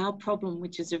our problem,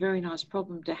 which is a very nice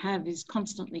problem to have, is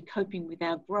constantly coping with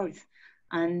our growth.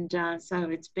 And so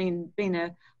it's been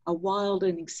a wild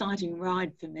and exciting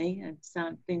ride for me. It's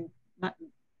been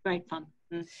great fun.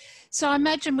 So I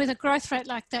imagine with a growth rate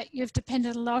like that, you've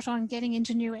depended a lot on getting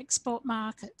into new export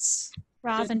markets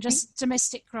rather than just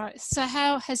domestic growth. So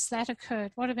how has that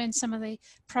occurred? What have been some of the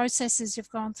processes you've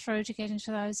gone through to get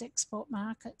into those export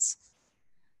markets?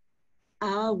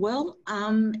 Well,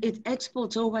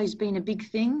 export's always been a big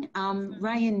thing.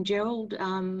 Ray and Gerald,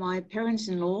 my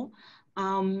parents-in-law,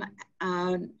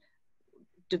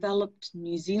 developed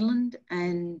New Zealand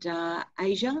and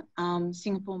Asia,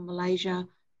 Singapore, Malaysia,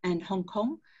 and Hong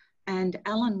Kong. And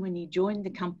Alan, when he joined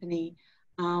the company,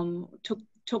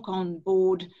 took on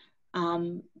board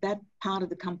that part of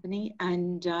the company,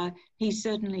 and he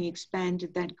certainly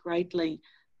expanded that greatly.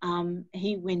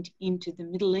 He went into the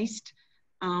Middle East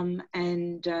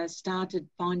and started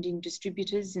finding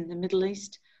distributors in the Middle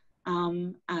East,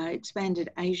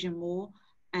 expanded Asia more,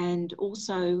 and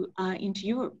also into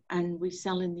Europe. And we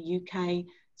sell in the UK,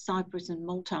 Cyprus and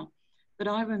Malta. but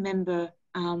I remember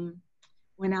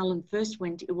when Alan first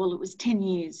went, well, it was 10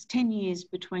 years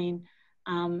between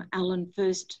Alan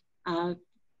first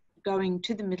going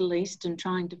to the Middle East and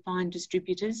trying to find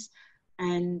distributors.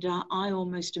 And I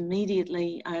almost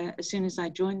immediately, as soon as I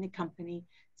joined the company,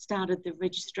 started the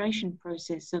registration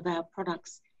process of our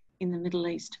products in the Middle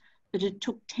East. But it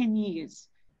took 10 years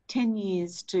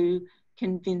to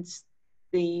convince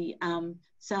the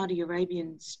Saudi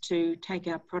Arabians to take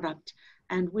our product.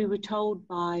 And we were told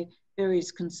by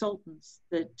various consultants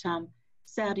that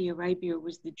Saudi Arabia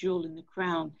was the jewel in the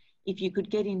crown. If you could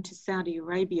get into Saudi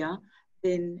Arabia,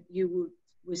 then you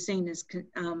were seen as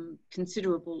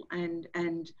considerable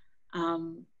and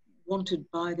wanted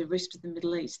by the rest of the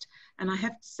Middle East. And I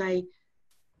have to say,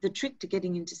 the trick to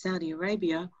getting into Saudi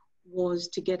Arabia was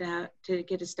to get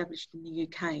established in the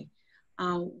UK.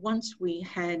 Once we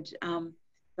had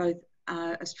both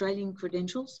Australian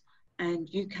credentials and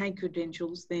UK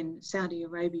credentials, then Saudi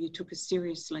Arabia took us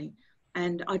seriously.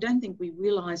 And I don't think we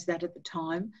realised that at the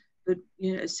time, but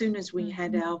you know, as soon as we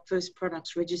had our first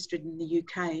products registered in the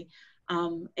UK,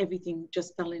 everything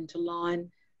just fell into line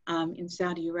in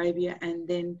Saudi Arabia. And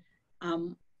then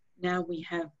now we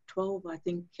have 12, I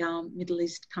think, Middle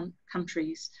East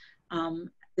countries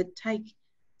that take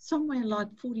somewhere like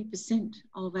 40%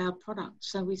 of our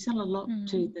products. So we sell a lot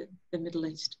to the Middle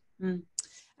East.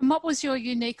 And what was your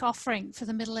unique offering for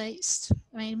the Middle East?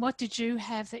 I mean, what did you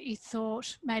have that you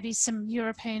thought maybe some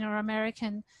European or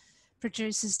American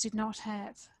producers did not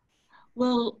have?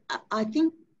 Well, I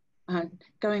think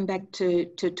going back to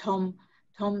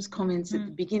Tom's comments at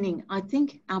the beginning, I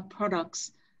think our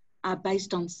products are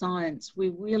based on science. We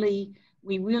really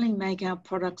make our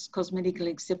products cosmetically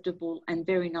acceptable and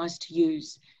very nice to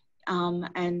use.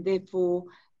 And therefore,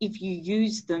 if you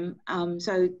use them,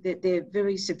 so that they're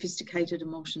very sophisticated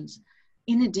emulsions.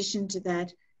 In addition to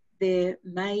that, they're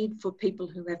made for people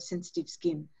who have sensitive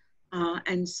skin.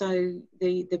 And so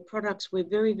the products, we're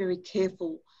very, very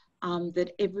careful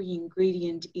that every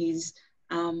ingredient is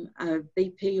a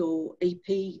BP or EP,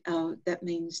 that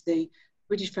means the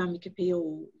British Pharmacopoeia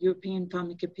or European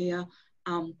Pharmacopoeia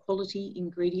quality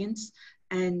ingredients,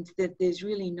 and that there's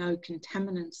really no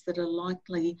contaminants that are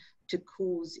likely to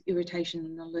cause irritation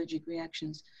and allergic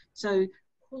reactions. So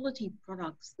quality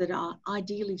products that are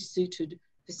ideally suited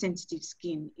for sensitive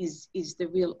skin is the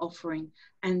real offering.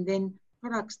 And then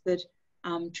products that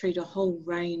treat a whole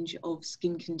range of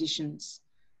skin conditions.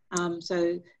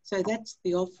 So that's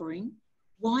the offering.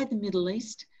 Why the Middle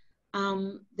East?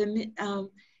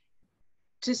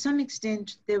 To some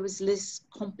extent, there was less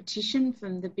competition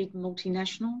from the big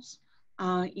multinationals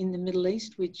in the Middle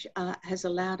East, which has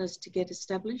allowed us to get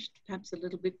established perhaps a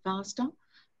little bit faster.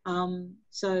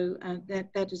 So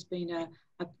that has been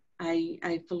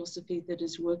a philosophy that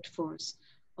has worked for us,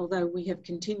 although we have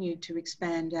continued to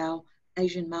expand our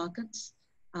Asian markets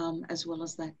as well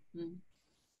as that.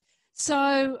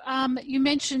 So you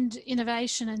mentioned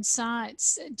innovation and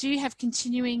science. Do you have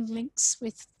continuing links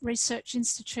with research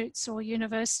institutes or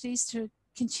universities to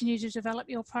continue to develop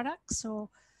your products, or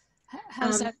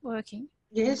how's that working?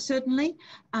 Yes, certainly.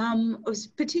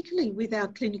 Particularly with our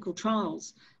clinical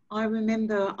trials. I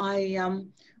remember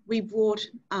we brought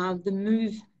the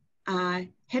Move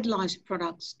head lice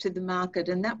products to the market,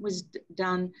 and that was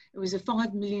done, it was a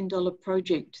 $5 million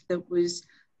project that was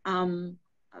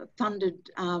funded,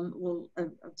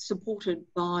 supported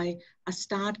by a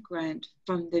START grant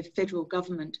from the federal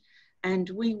government. And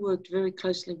we worked very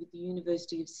closely with the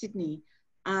University of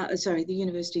the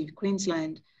University of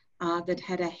Queensland that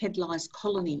had a head lice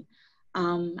colony.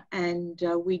 And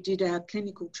we did our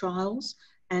clinical trials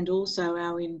and also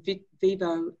our in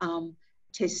vivo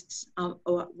tests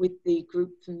with the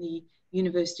group from the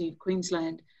University of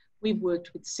Queensland. We've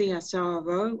worked with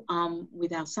CSIRO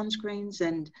with our sunscreens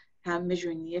and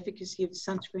measuring the efficacy of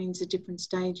sunscreens at different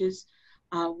stages.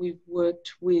 We've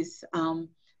worked with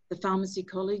the Pharmacy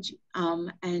College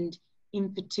and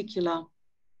in particular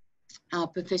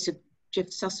Professor Jeff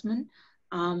Sussman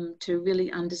to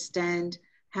really understand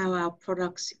how our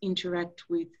products interact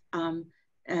with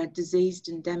diseased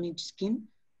and damaged skin.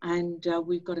 And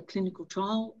we've got a clinical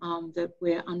trial that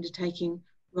we're undertaking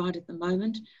right at the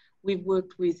moment. We've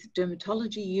worked with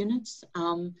dermatology units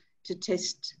to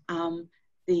test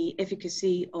the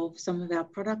efficacy of some of our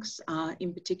products,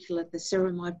 in particular the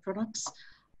ceramide products,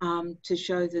 to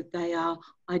show that they are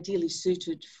ideally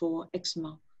suited for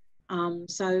eczema.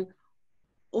 So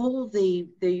all of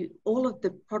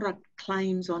the product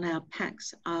claims on our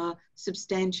packs are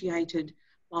substantiated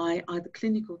by either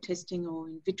clinical testing or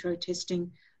in vitro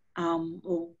testing,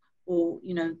 or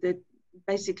you know,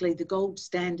 basically the gold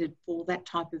standard for that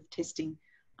type of testing.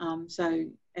 So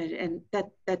and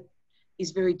that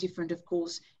is very different, of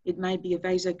course. It may be a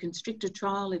vasoconstrictor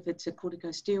trial if it's a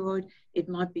corticosteroid. It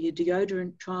might be a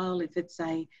deodorant trial if it's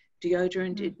a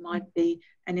deodorant. It might be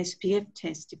an SPF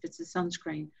test if it's a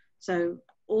sunscreen. So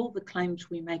all the claims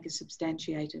we make are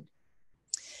substantiated.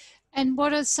 And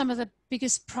what are some of the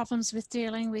biggest problems with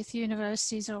dealing with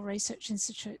universities or research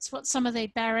institutes? What's some of the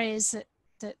barriers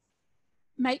that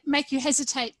make you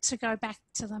hesitate to go back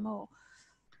to them or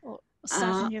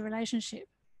start a new relationship?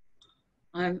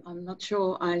 I'm not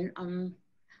sure. I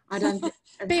don't.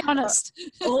 Be honest.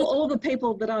 all the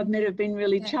people that I've met have been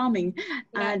really charming,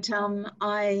 and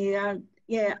I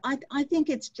think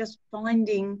it's just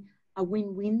finding a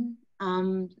win-win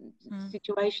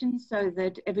situation so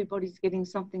that everybody's getting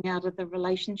something out of the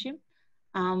relationship.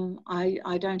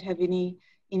 I don't have any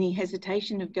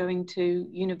hesitation of going to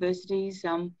universities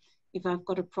if I've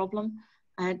got a problem.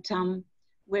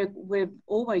 We're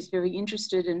always very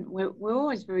interested, and we're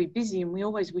always very busy, and we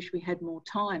always wish we had more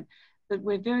time. But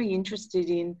we're very interested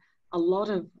in a lot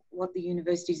of what the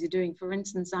universities are doing. For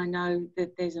instance, I know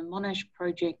that there's a Monash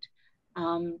project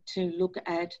to look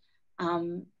at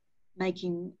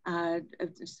making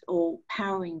or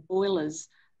powering boilers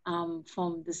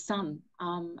from the sun,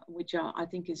 which I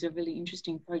think is a really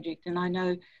interesting project. And I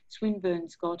know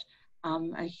Swinburne's got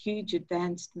a huge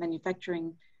advanced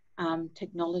manufacturing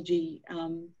technology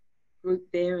group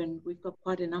there, and we've got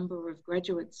quite a number of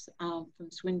graduates from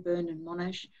Swinburne and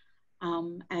Monash.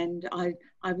 And I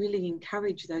really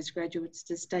encourage those graduates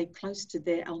to stay close to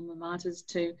their alma maters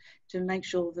to make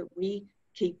sure that we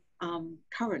keep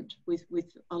current with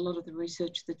a lot of the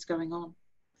research that's going on.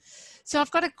 So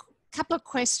I've got a couple of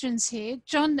questions here.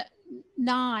 John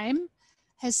Nime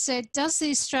has said, does the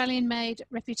Australian-made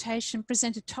reputation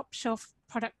present a top-shelf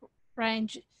product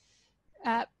range,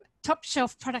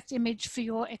 top-shelf product image for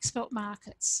your export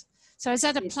markets? So is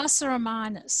that a plus or a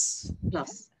minus?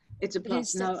 Plus. It's a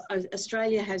plus. No,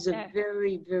 Australia has a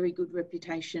very, very good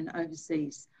reputation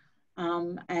overseas.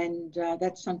 And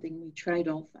that's something we trade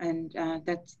off, and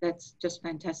that's just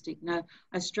fantastic. No,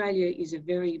 Australia is a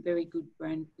very, very good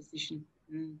brand position.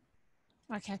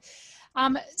 Okay.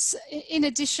 So in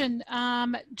addition,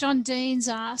 John Deans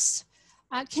asked,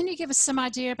 can you give us some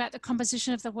idea about the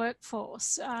composition of the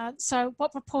workforce? So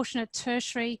what proportion of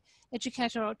tertiary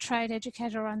educator or trade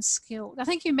educator are unskilled? I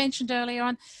think you mentioned earlier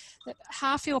on that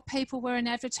half your people were in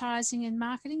advertising and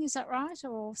marketing, is that right?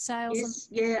 Or sales?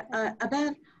 Yes,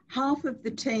 about half of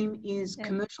the team is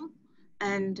commercial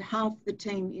and half the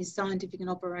team is scientific and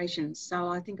operations. So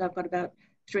I think I've got about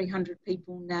 300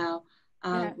 people now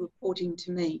reporting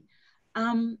to me.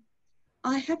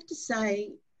 I have to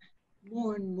say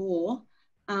more and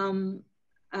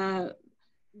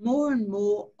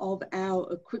more of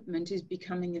our equipment is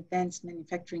becoming advanced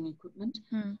manufacturing equipment.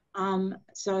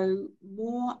 So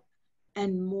more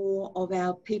and more of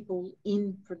our people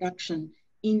in production,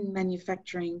 in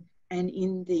manufacturing and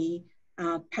in the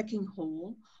packing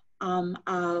hall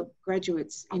are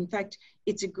graduates. In fact,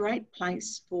 it's a great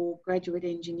place for graduate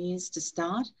engineers to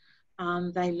start.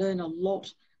 They learn a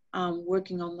lot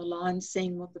working on the line,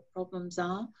 seeing what the problems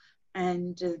are,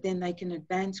 and then they can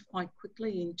advance quite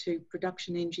quickly into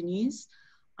production engineers.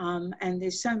 And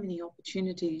there's so many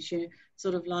opportunities, you know,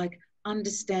 sort of like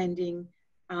understanding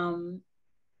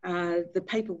the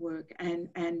paperwork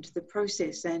and the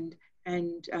process and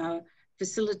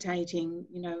facilitating,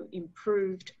 you know,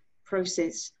 improved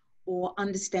process, or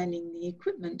understanding the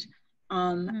equipment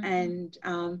and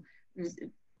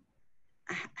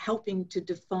helping to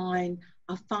define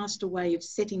a faster way of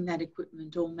setting that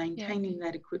equipment or maintaining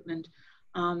that equipment,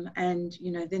 and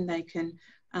you know, then they can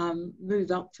move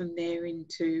up from there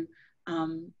into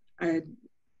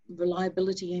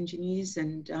reliability engineers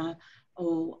and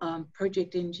or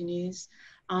project engineers.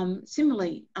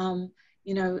 Similarly,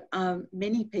 you know,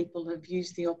 many people have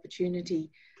used the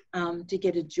opportunity to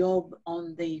get a job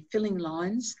on the filling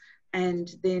lines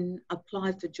and then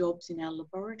apply for jobs in our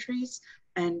laboratories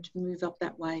and move up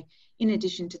that way. In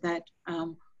addition to that,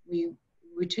 we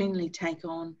routinely take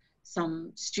on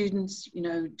some students, you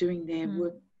know, doing their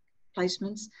work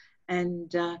placements,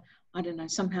 and I don't know,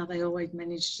 somehow they always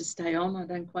manage to stay on. I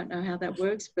don't quite know how that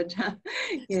works, but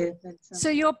yeah. That's, so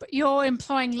you're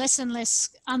employing less and less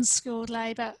unskilled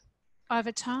labour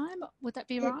over time? Would that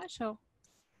be right? Or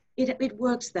it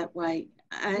works that way.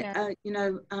 You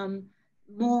know,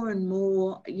 more and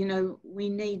more, you know, we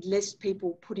need less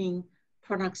people putting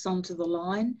products onto the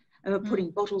line, putting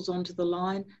bottles onto the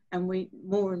line, and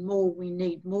more and more we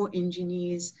need more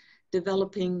engineers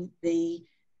developing the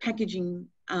packaging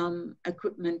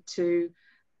equipment to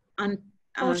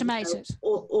automate it,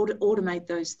 automate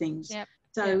those things.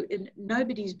 So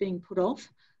nobody's being put off.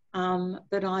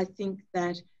 But I think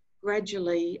that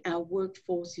gradually our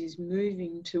workforce is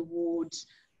moving towards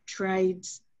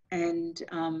trades and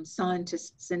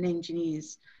scientists and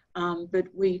engineers. But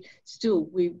we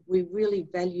really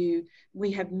value,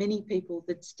 we have many people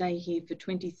that stay here for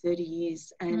 20, 30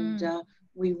 years, and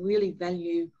we really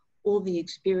value all the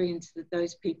experience that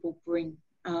those people bring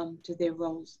to their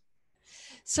roles.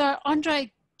 So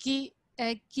Andre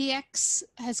Giax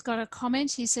has got a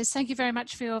comment. He says, thank you very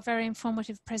much for your very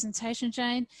informative presentation,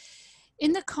 Jane.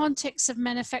 In the context of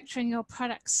manufacturing your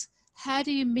products, how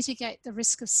do you mitigate the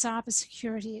risk of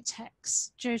cybersecurity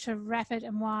attacks due to rapid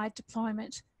and wide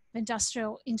deployment of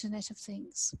industrial Internet of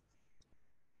Things?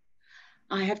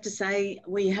 I have to say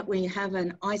we have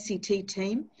an ICT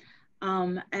team,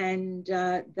 and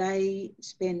they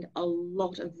spend a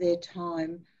lot of their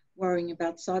time worrying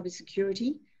about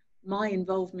cybersecurity. My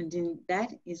involvement in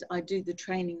that is I do the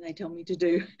training they tell me to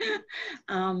do.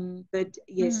 But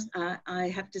yes, I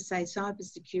have to say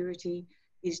cybersecurity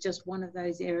is just one of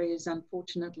those areas,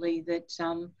 unfortunately, that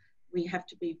we have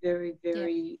to be very,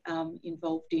 very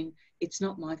involved in. It's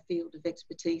not my field of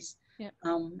expertise.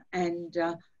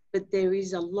 But there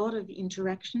is a lot of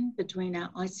interaction between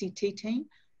our ICT team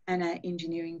and our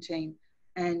engineering team,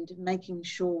 and making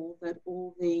sure that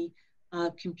all the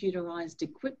computerized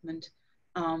equipment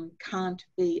can't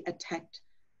be attacked,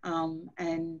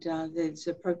 and there's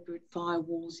appropriate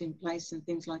firewalls in place and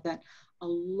things like that. A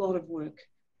lot of work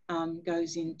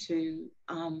goes into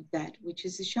that, which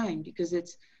is a shame because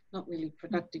it's not really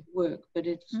productive work, but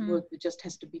it's work that just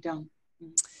has to be done.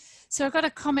 So I've got a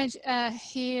comment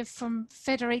here from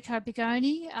Federico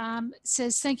Bigoni.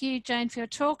 Says, thank you, Jane, for your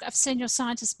talk. I've seen your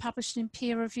scientists published in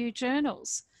peer-reviewed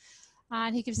journals.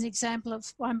 And he gives an example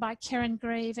of one by Karen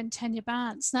Grieve and Tanya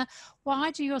Barnes. Now,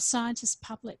 why do your scientists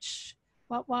publish?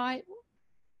 Why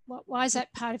is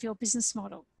that part of your business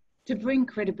model? To bring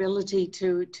credibility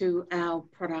to our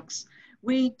products.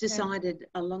 We decided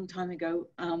a long time ago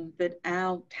that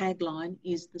our tagline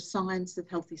is the science of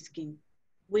healthy skin.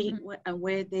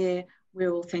 We're there,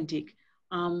 we're authentic.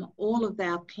 All of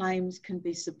our claims can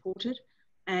be supported,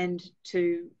 and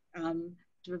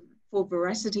for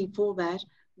veracity for that,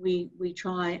 we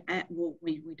routinely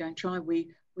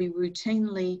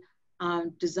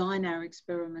design our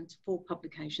experiments for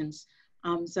publications.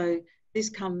 So this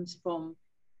comes from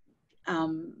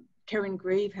Karen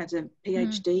Grieve has a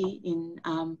PhD in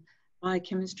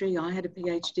biochemistry. I had a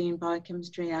PhD in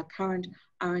biochemistry. Our current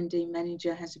R&D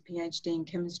manager has a PhD in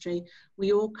chemistry.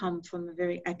 We all come from a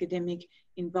very academic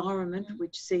environment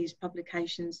which sees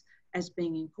publications as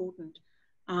being important.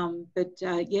 I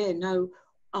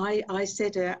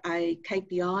set a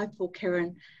KPI for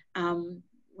Karen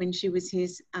when she was here,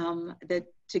 that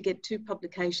to get 2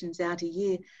 publications out a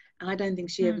year. I don't think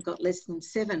she ever got less than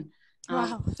 7.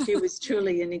 Wow. She was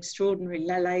truly an extraordinary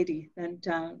lady and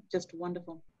just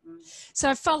wonderful.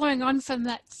 So following on from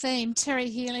that theme, Terry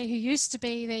Healy, who used to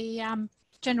be the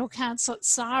General Counsel at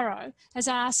CSIRO, has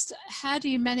asked, how do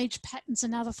you manage patents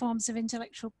and other forms of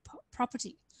intellectual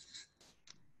property?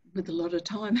 With a lot of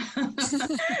time.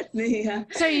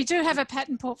 So you do have a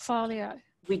patent portfolio?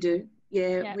 We do,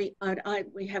 yeah. We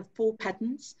have 4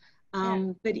 patents,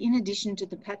 but in addition to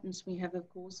the patents we have, of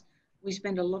course, we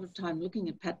spend a lot of time looking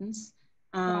at patents.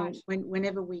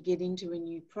 Whenever we get into a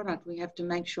new product, we have to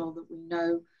make sure that we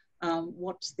know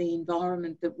what's the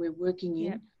environment that we're working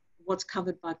in, what's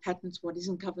covered by patents, what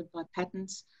isn't covered by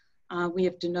patents. We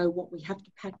have to know what we have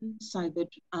to patent so that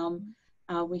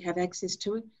we have access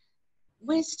to it.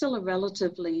 We're still a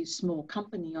relatively small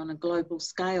company on a global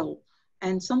scale,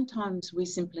 and sometimes we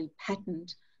simply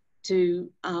patent to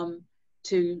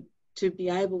be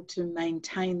able to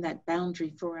maintain that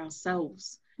boundary for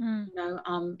ourselves. You know,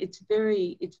 it's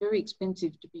very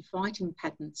expensive to be fighting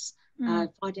patents,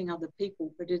 fighting other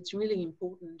people, but it's really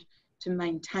important to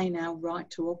maintain our right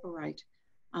to operate.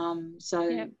 And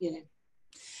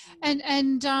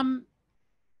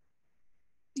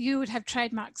you would have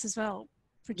trademarks as well.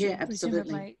 Yeah,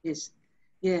 absolutely. Yes.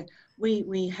 Yeah,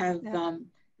 we have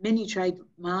many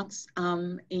trademarks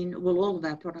all of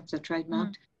our products are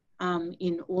trademarked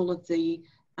in all of the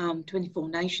 24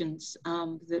 nations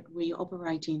that we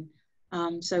operate in.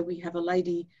 So we have a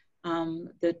lady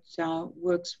that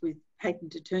works with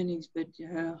patent attorneys, but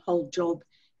her whole job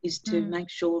is to make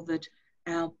sure that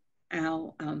our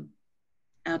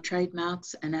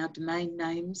trademarks and our domain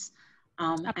names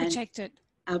are protected.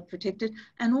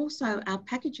 And also our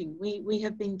packaging. We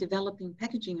have been developing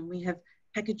packaging, and we have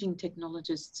packaging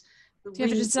technologists. Do you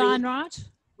have a design right?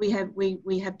 We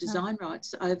have design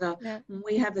rights over. Yeah.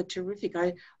 We have a terrific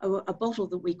a bottle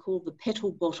that we call the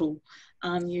petal bottle.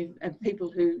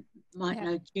 People who might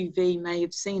know QV may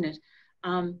have seen it,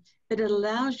 but it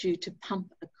allows you to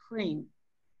pump a cream,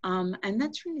 and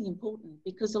that's really important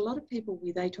because a lot of people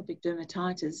with atopic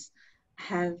dermatitis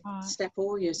have Staph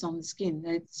aureus on the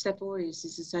skin. Staph aureus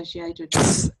is associated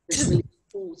with the really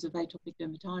cause of atopic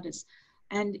dermatitis,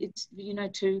 and it's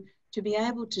to be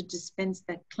able to dispense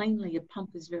that cleanly, a pump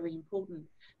is very important.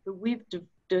 But we've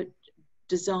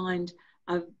designed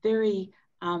a very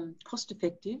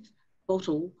cost-effective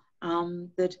bottle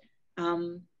that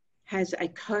has a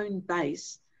cone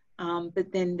base,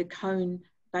 but then the cone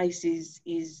base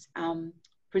is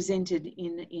presented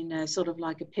in a sort of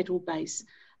like a petal base,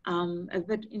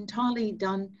 but entirely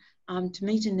done to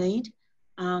meet a need.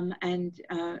 And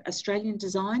Australian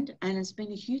designed, and it's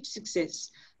been a huge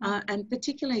success, and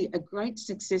particularly a great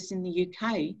success in the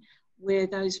UK, where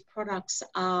those products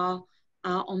are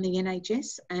on the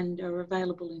NHS and are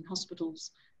available in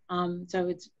hospitals. So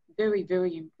it's very,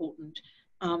 very important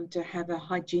to have a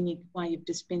hygienic way of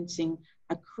dispensing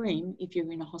a cream if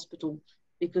you're in a hospital,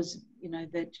 because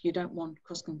that you don't want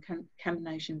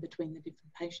cross-contamination between the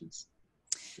different patients.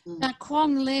 Now,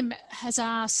 Kwong Lim has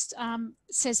asked,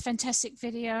 says, fantastic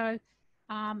video.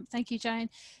 Thank you, Jane.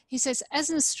 He says, as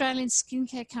an Australian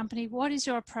skincare company, what is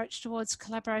your approach towards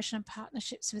collaboration and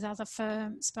partnerships with other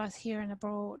firms, both here and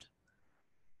abroad?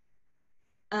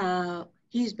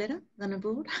 Here's better than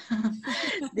abroad.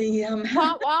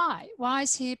 Why? Why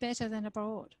is here better than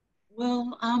abroad?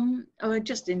 Well,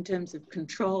 just in terms of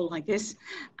control, I guess.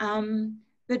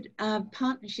 But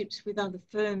partnerships with other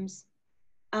firms.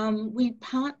 We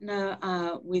partner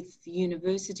with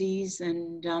universities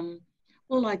and,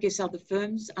 well, I guess other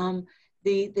firms.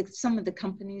 Some of the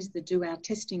companies that do our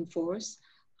testing for us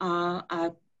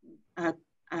are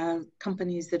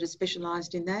companies that are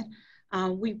specialised in that.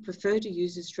 We prefer to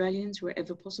use Australians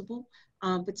wherever possible,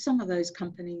 but some of those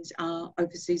companies are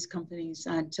overseas companies.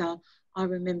 And I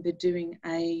remember doing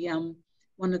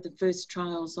one of the first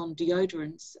trials on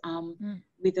deodorants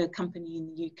with a company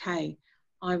in the UK.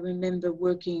 I remember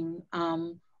working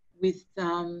with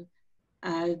the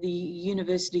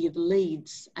University of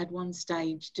Leeds at one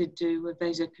stage to do a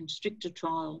vasoconstrictor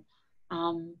trial.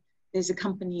 There's a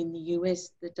company in the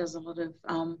US that does a lot of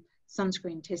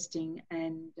sunscreen testing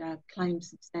and claim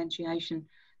substantiation.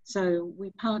 So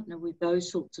we partner with those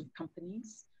sorts of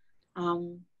companies.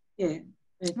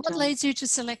 What leads you to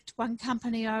select one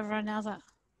company over another?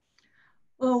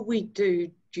 Well, we do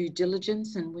due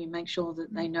diligence and we make sure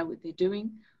that they know what they're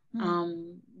doing.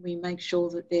 We make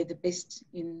sure that they're the best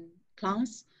in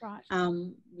class. Right.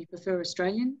 We prefer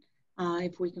Australian.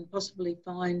 If we can possibly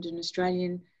find an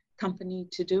Australian company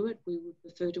to do it, we would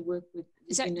prefer to work with.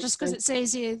 Is that just because it's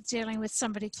easier dealing with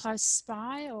somebody close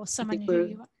by or someone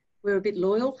we're a bit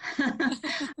loyal.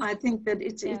 I think that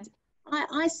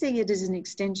I see it as an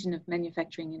extension of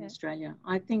manufacturing in Australia.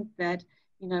 I think that,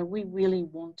 we really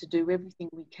want to do everything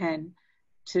we can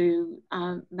to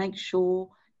make sure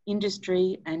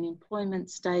industry and employment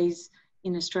stays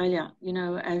in Australia,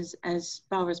 as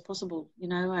far as possible,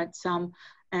 it's,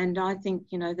 and I think,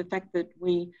 the fact that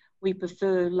we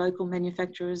prefer local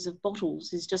manufacturers of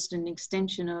bottles is just an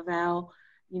extension of our,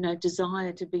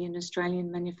 desire to be an Australian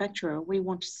manufacturer. We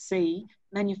want to see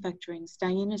manufacturing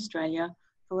stay in Australia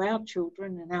for our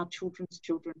children and our children's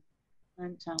children.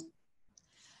 And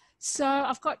so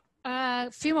I've got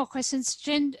a few more questions.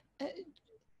 Chen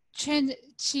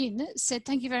Chin said,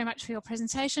 thank you very much for your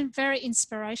presentation. Very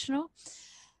inspirational.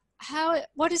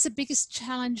 What is the biggest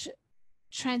challenge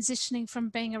transitioning from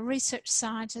being a research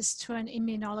scientist to an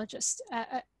immunologist?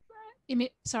 A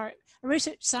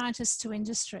research scientist to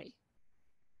industry,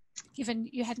 given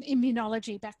you had an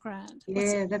immunology background.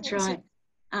 Yeah, that's right.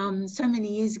 So many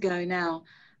years ago now.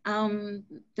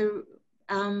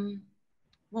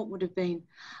 What would have been?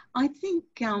 I think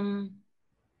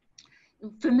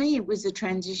for me it was a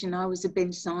transition. I was a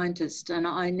bench scientist and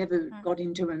I never got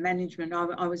into a management.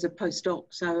 I was a postdoc,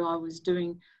 so I was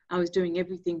doing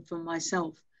everything for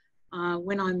myself.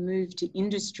 When I moved to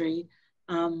industry,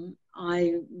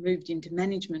 I moved into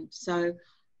management. So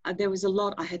there was a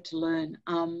lot I had to learn,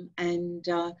 and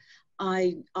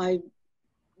I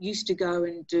used to go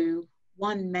and do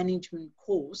one management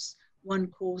course,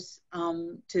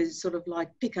 to sort of like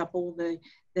pick up all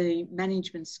the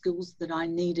management skills that I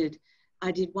needed.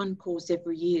 I did one course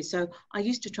every year. So I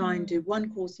used to try and do one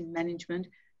course in management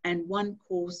and one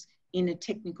course in a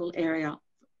technical area.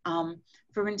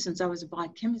 For instance, I was a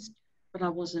biochemist, but I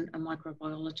wasn't a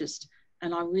microbiologist.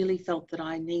 And I really felt that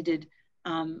I needed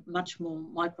much more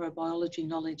microbiology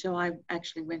knowledge. So I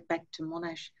actually went back to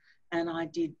Monash and I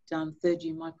did third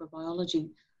year microbiology.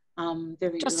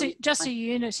 Just a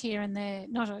unit here and there,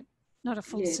 not a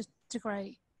full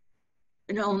degree.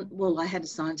 No, well, I had a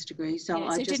science degree, so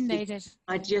I just didn't need it.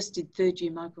 I just did third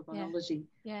year microbiology.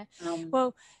 Yeah.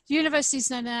 Well, universities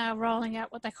are now rolling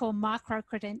out what they call micro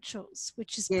credentials,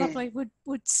 which is probably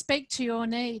would speak to your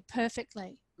need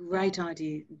perfectly. Great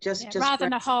idea. Just rather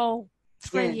than a whole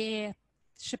 3-year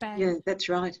shebang. Yeah, that's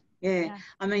right. Yeah.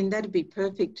 I mean, that'd be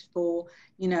perfect for,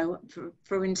 you know,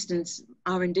 for instance,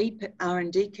 R&D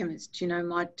chemists, you know,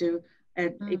 might do,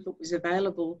 if it was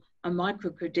available, a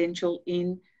micro credential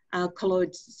in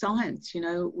colloid science, you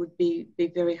know, would be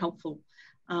very helpful.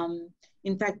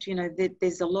 In fact, you know,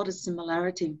 there's a lot of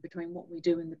similarity between what we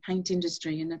do in the paint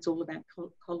industry, and it's all about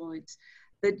colloids.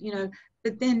 But, you know,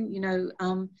 then, you know,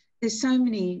 there's so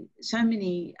many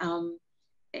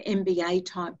MBA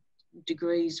type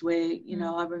degrees where, you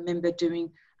know, I remember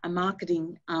doing a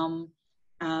marketing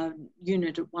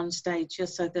unit at one stage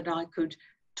just so that I could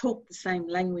talk the same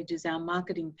language as our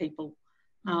marketing people.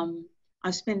 I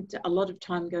spent a lot of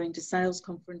time going to sales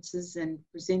conferences and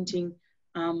presenting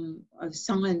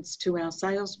science to our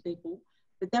salespeople,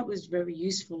 but that was very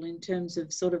useful in terms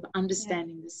of sort of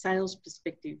understanding the sales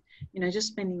perspective, you know, just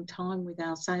spending time with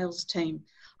our sales team.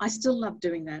 I still love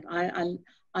doing that.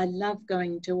 I love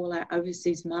going to all our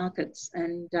overseas markets,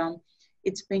 and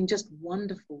it's been just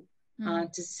wonderful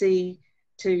to see,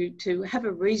 to have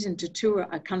a reason to tour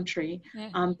a country,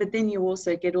 but then you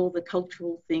also get all the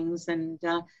cultural things, and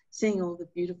seeing all the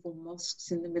beautiful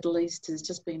mosques in the Middle East has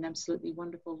just been absolutely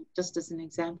wonderful, just as an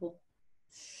example.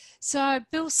 So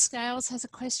Bill Scales has a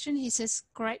question. He says,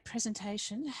 great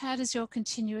presentation. How does your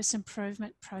continuous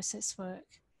improvement process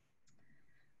work?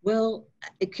 Well,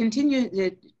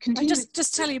 I'll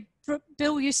just tell you,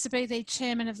 Bill used to be the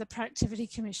chairman of the Productivity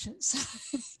Commission.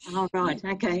 Oh, right,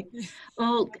 okay.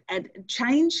 Well,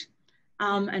 change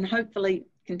and hopefully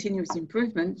continuous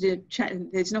improvement,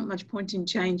 there's not much point in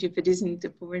change if it isn't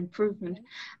for improvement,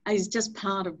 is just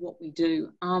part of what we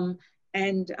do.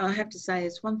 And I have to say,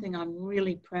 it's one thing I'm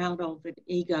really proud of at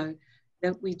Ego,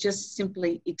 that we just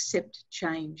simply accept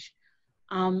change.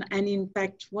 And in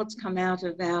fact, what's come out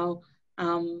of our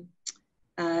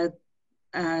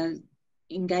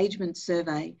engagement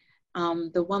survey,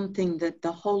 the one thing that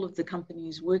the whole of the company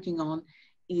is working on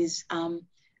is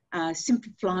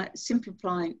simplifying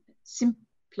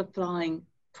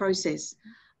process.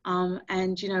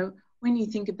 And, you know, when you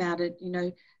think about it, you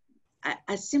know,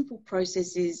 a simple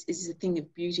process is a thing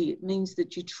of beauty. It means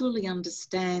that you truly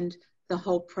understand the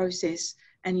whole process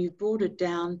and you've brought it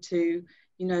down to,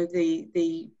 you know,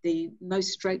 the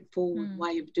most straightforward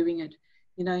way of doing it.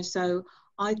 You know, so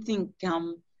I think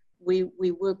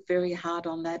we work very hard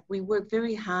on that. We work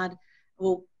very hard,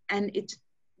 we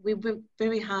work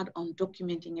very hard on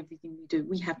documenting everything we do.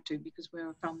 We have to, because we're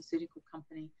a pharmaceutical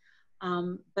company.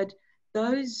 But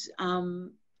those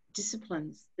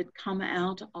disciplines that come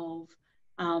out of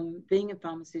being a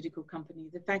pharmaceutical company,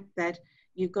 the fact that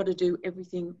you've got to do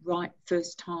everything right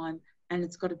first time and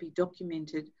it's got to be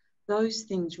documented, those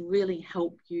things really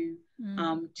help you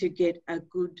to get a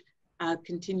good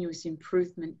continuous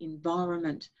improvement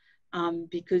environment,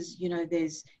 because, you know,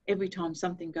 there's every time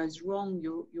something goes wrong,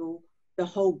 the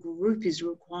whole group is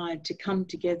required to come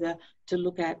together to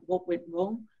look at what went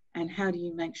wrong and how do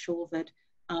you make sure that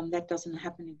that doesn't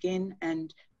happen again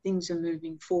and things are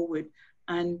moving forward.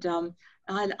 And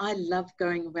I love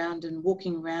going around and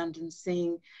walking around and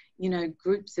seeing, you know,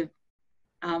 groups of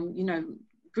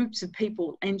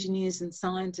people, engineers and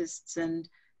scientists and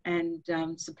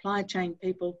supply chain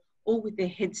people, all with their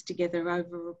heads together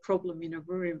over a problem in a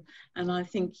room. And I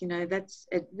think, you know,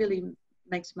 it really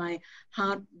makes my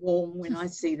heart warm when I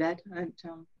see that. And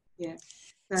yeah.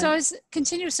 So is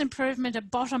continuous improvement a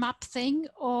bottom-up thing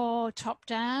or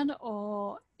top-down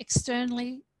or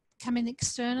come in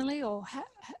externally, or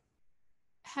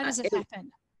how does it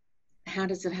happen? How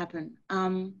does it happen?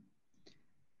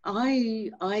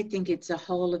 I think it's a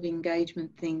whole of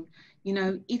engagement thing. You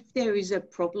know, if there is a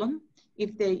problem,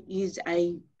 if there is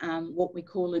a what we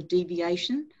call a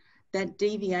deviation, that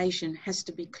deviation has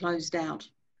to be closed out,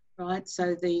 right?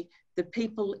 So the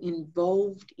people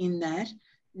involved in that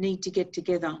need to get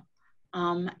together.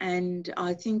 And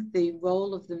I think the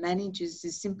role of the managers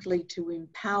is simply to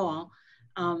empower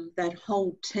that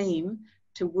whole team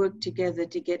to work together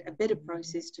to get a better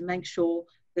process to make sure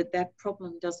that that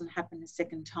problem doesn't happen a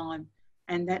second time.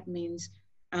 And that means,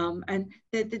 and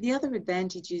the other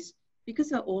advantage is,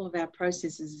 because all of our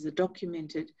processes are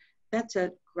documented, that's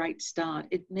a great start.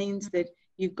 It means that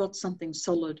you've got something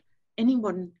solid.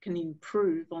 anyone can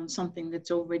improve on something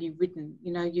that's already written.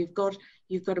 You know, you've got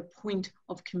a point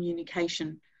of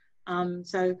communication.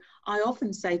 So I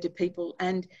often say to people,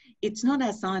 and it's not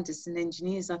our scientists and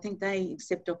engineers, I think they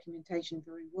accept documentation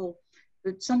very well,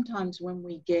 but sometimes when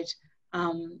we get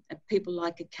people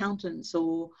like accountants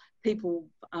or people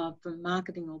from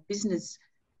marketing or business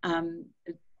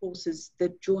courses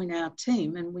that join our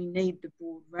team, and we need the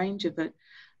broad range of it,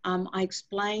 I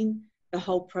explain the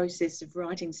whole process of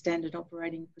writing standard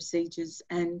operating procedures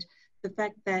and the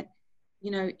fact that,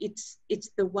 you know, it's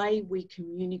the way we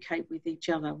communicate with each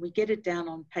other. We get it down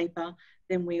on paper,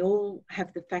 then we all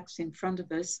have the facts in front of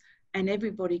us, and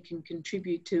everybody can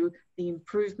contribute to the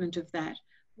improvement of that.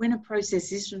 When a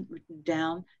process isn't written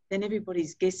down, then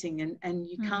everybody's guessing and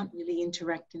you can't really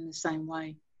interact in the same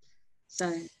way.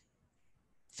 So.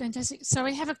 Fantastic. So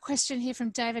we have a question here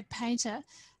from David Painter.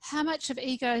 How much of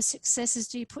Ego's successes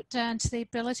do you put down to the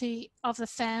ability of the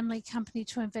family company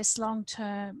to invest long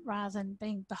term rather than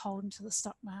being beholden to the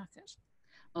stock market?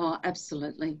 Oh,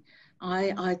 absolutely.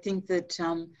 I think that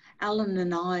Alan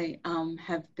and I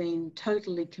have been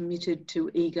totally committed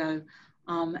to Ego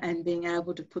and being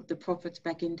able to put the profits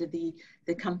back into the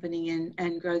company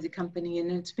and grow the company.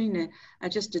 And it's been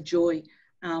just a joy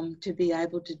to be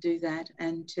able to do that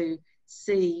and to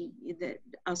see that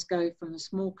us go from a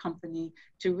small company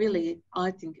to really,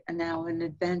 I think, now an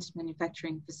advanced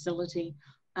manufacturing facility.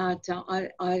 I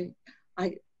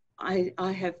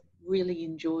have really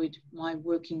enjoyed my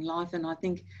working life, and I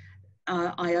think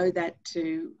I owe that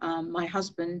to my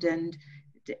husband and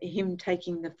him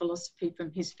taking the philosophy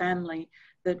from his family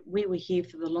that we were here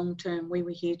for the long term. We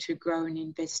were here to grow and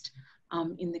invest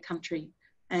in the country.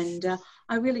 And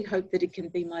I really hope that it can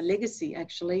be my legacy,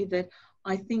 actually, that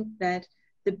I think that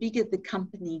the bigger the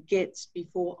company gets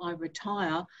before I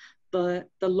retire, the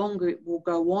longer it will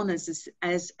go on as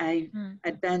a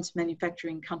advanced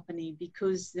manufacturing company,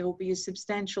 because there will be a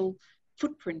substantial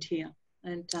footprint here.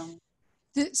 And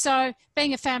so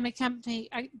being a family company,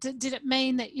 did it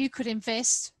mean that you could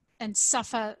invest and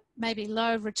suffer maybe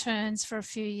low returns for a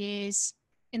few years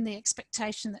in the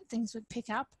expectation that things would pick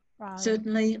up?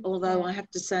 Certainly, although I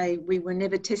have to say we were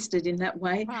never tested in that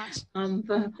way. Right.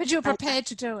 But you're prepared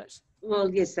to do it. Well,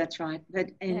 yes, that's right.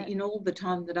 But in all the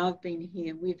time that I've been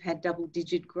here, we've had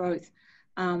double-digit growth.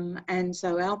 And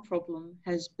so our problem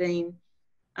has been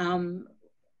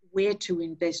where to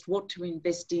invest, what to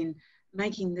invest in,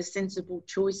 making the sensible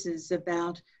choices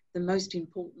about the most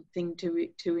important thing to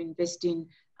invest in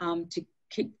to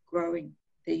keep growing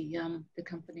the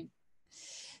company.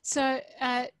 So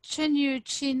Chen Yu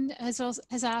Chin has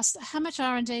asked, how much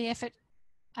R&D effort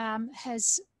how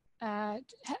has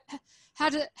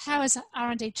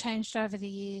R&D changed over the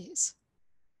years?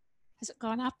 Has it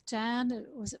gone up, down,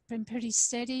 or has it been pretty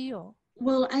steady? Or?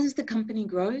 Well, as the company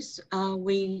grows,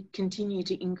 we continue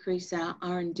to increase our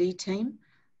R&D team.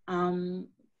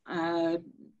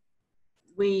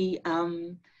 We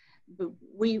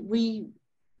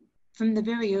from the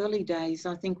very early days,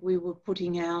 I think we were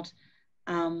putting out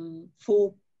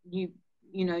 4 new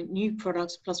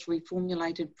products plus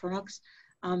reformulated products.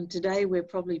 Today we're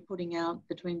probably putting out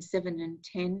between 7 and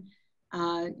 10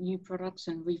 new products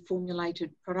and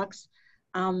reformulated products.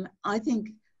 I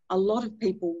think a lot of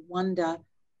people wonder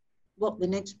what the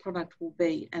next product will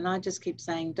be, and I just keep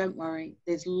saying, don't worry,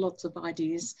 there's lots of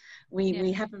ideas.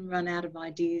 We haven't run out of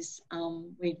ideas.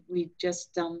 We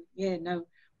just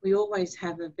we always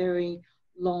have a very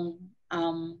long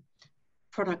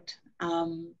product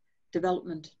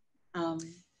development.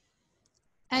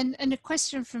 And a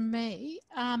question from me,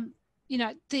 you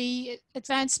know, the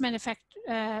advanced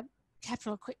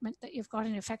capital equipment that you've got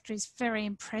in your factory is very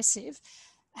impressive.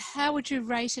 How would you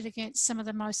rate it against some of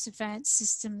the most advanced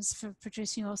systems for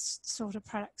producing all sort of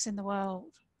products in the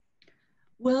world?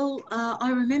 Well,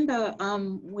 I remember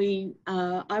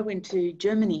I went to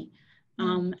Germany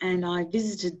and I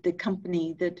visited the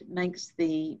company that makes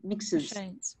the mixers.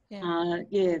 Machines,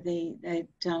 the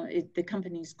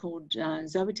company's called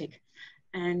Zoetic.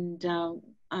 And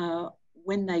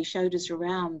when they showed us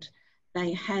around,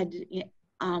 they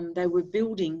were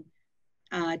building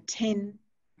 10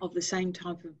 of the same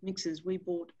type of mixers. We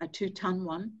bought a 2-ton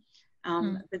one,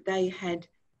 but they had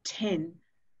 10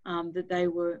 that they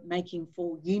were making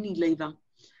for Unilever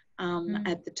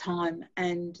at the time,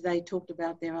 and they talked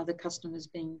about their other customers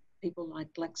being people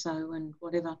like Glaxo and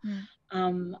whatever.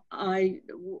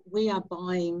 We are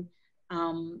buying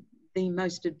the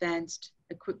most advanced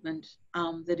equipment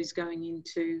that is going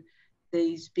into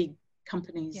these big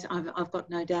companies. I've got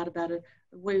no doubt about it.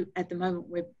 At the moment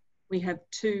we have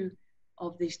 2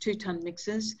 of these 2-ton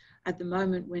mixers. At the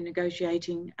moment we're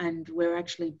negotiating and we're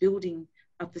actually building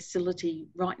a facility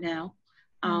right now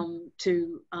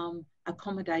to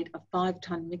accommodate a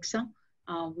 5-ton mixer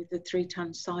with a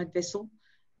 3-ton side vessel.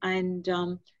 And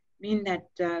in that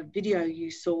video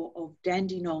you saw of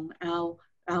Dandenong,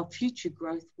 our future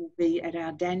growth will be at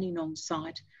our Dandenong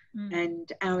site.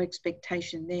 And our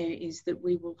expectation there is that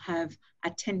we will have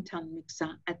a 10-ton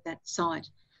mixer at that site.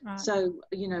 Right. So,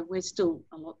 you know, we're still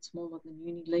a lot smaller than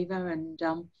Unilever, and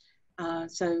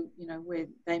so, you know, where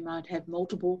they might have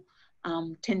multiple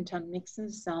 10-ton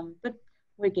mixers, but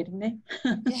we're getting there.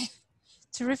 Yeah,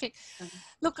 terrific.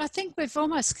 Look, I think we've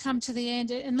almost come to the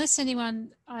end, unless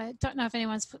anyone, I don't know if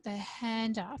anyone's put their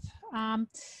hand up,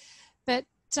 but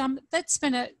that's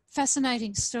been a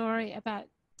fascinating story about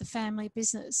the family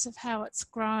business, of how it's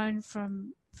grown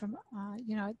from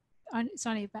you know, it's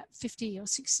only about 50 or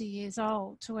 60 years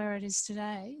old to where it is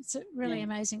today. It's a really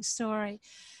amazing story.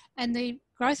 And the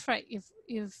growth rate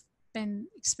you've been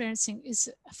experiencing is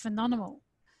phenomenal.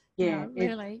 Yeah, you know,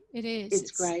 really, it is.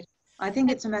 It's great. I think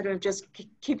it's a matter of just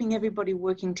keeping everybody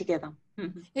working together.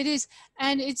 It is.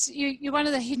 And it's you're one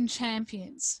of the hidden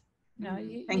champions. You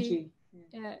know, Thank you.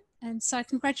 Yeah. And so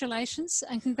congratulations,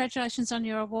 and congratulations on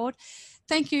your award.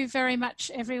 Thank you very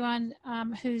much, everyone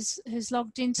who's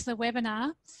logged into the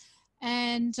webinar.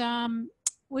 And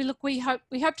we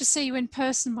hope to see you in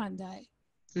person one day.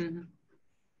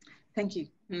 Thank you.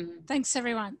 Thanks,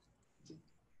 everyone.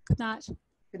 Good night.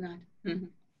 Good night.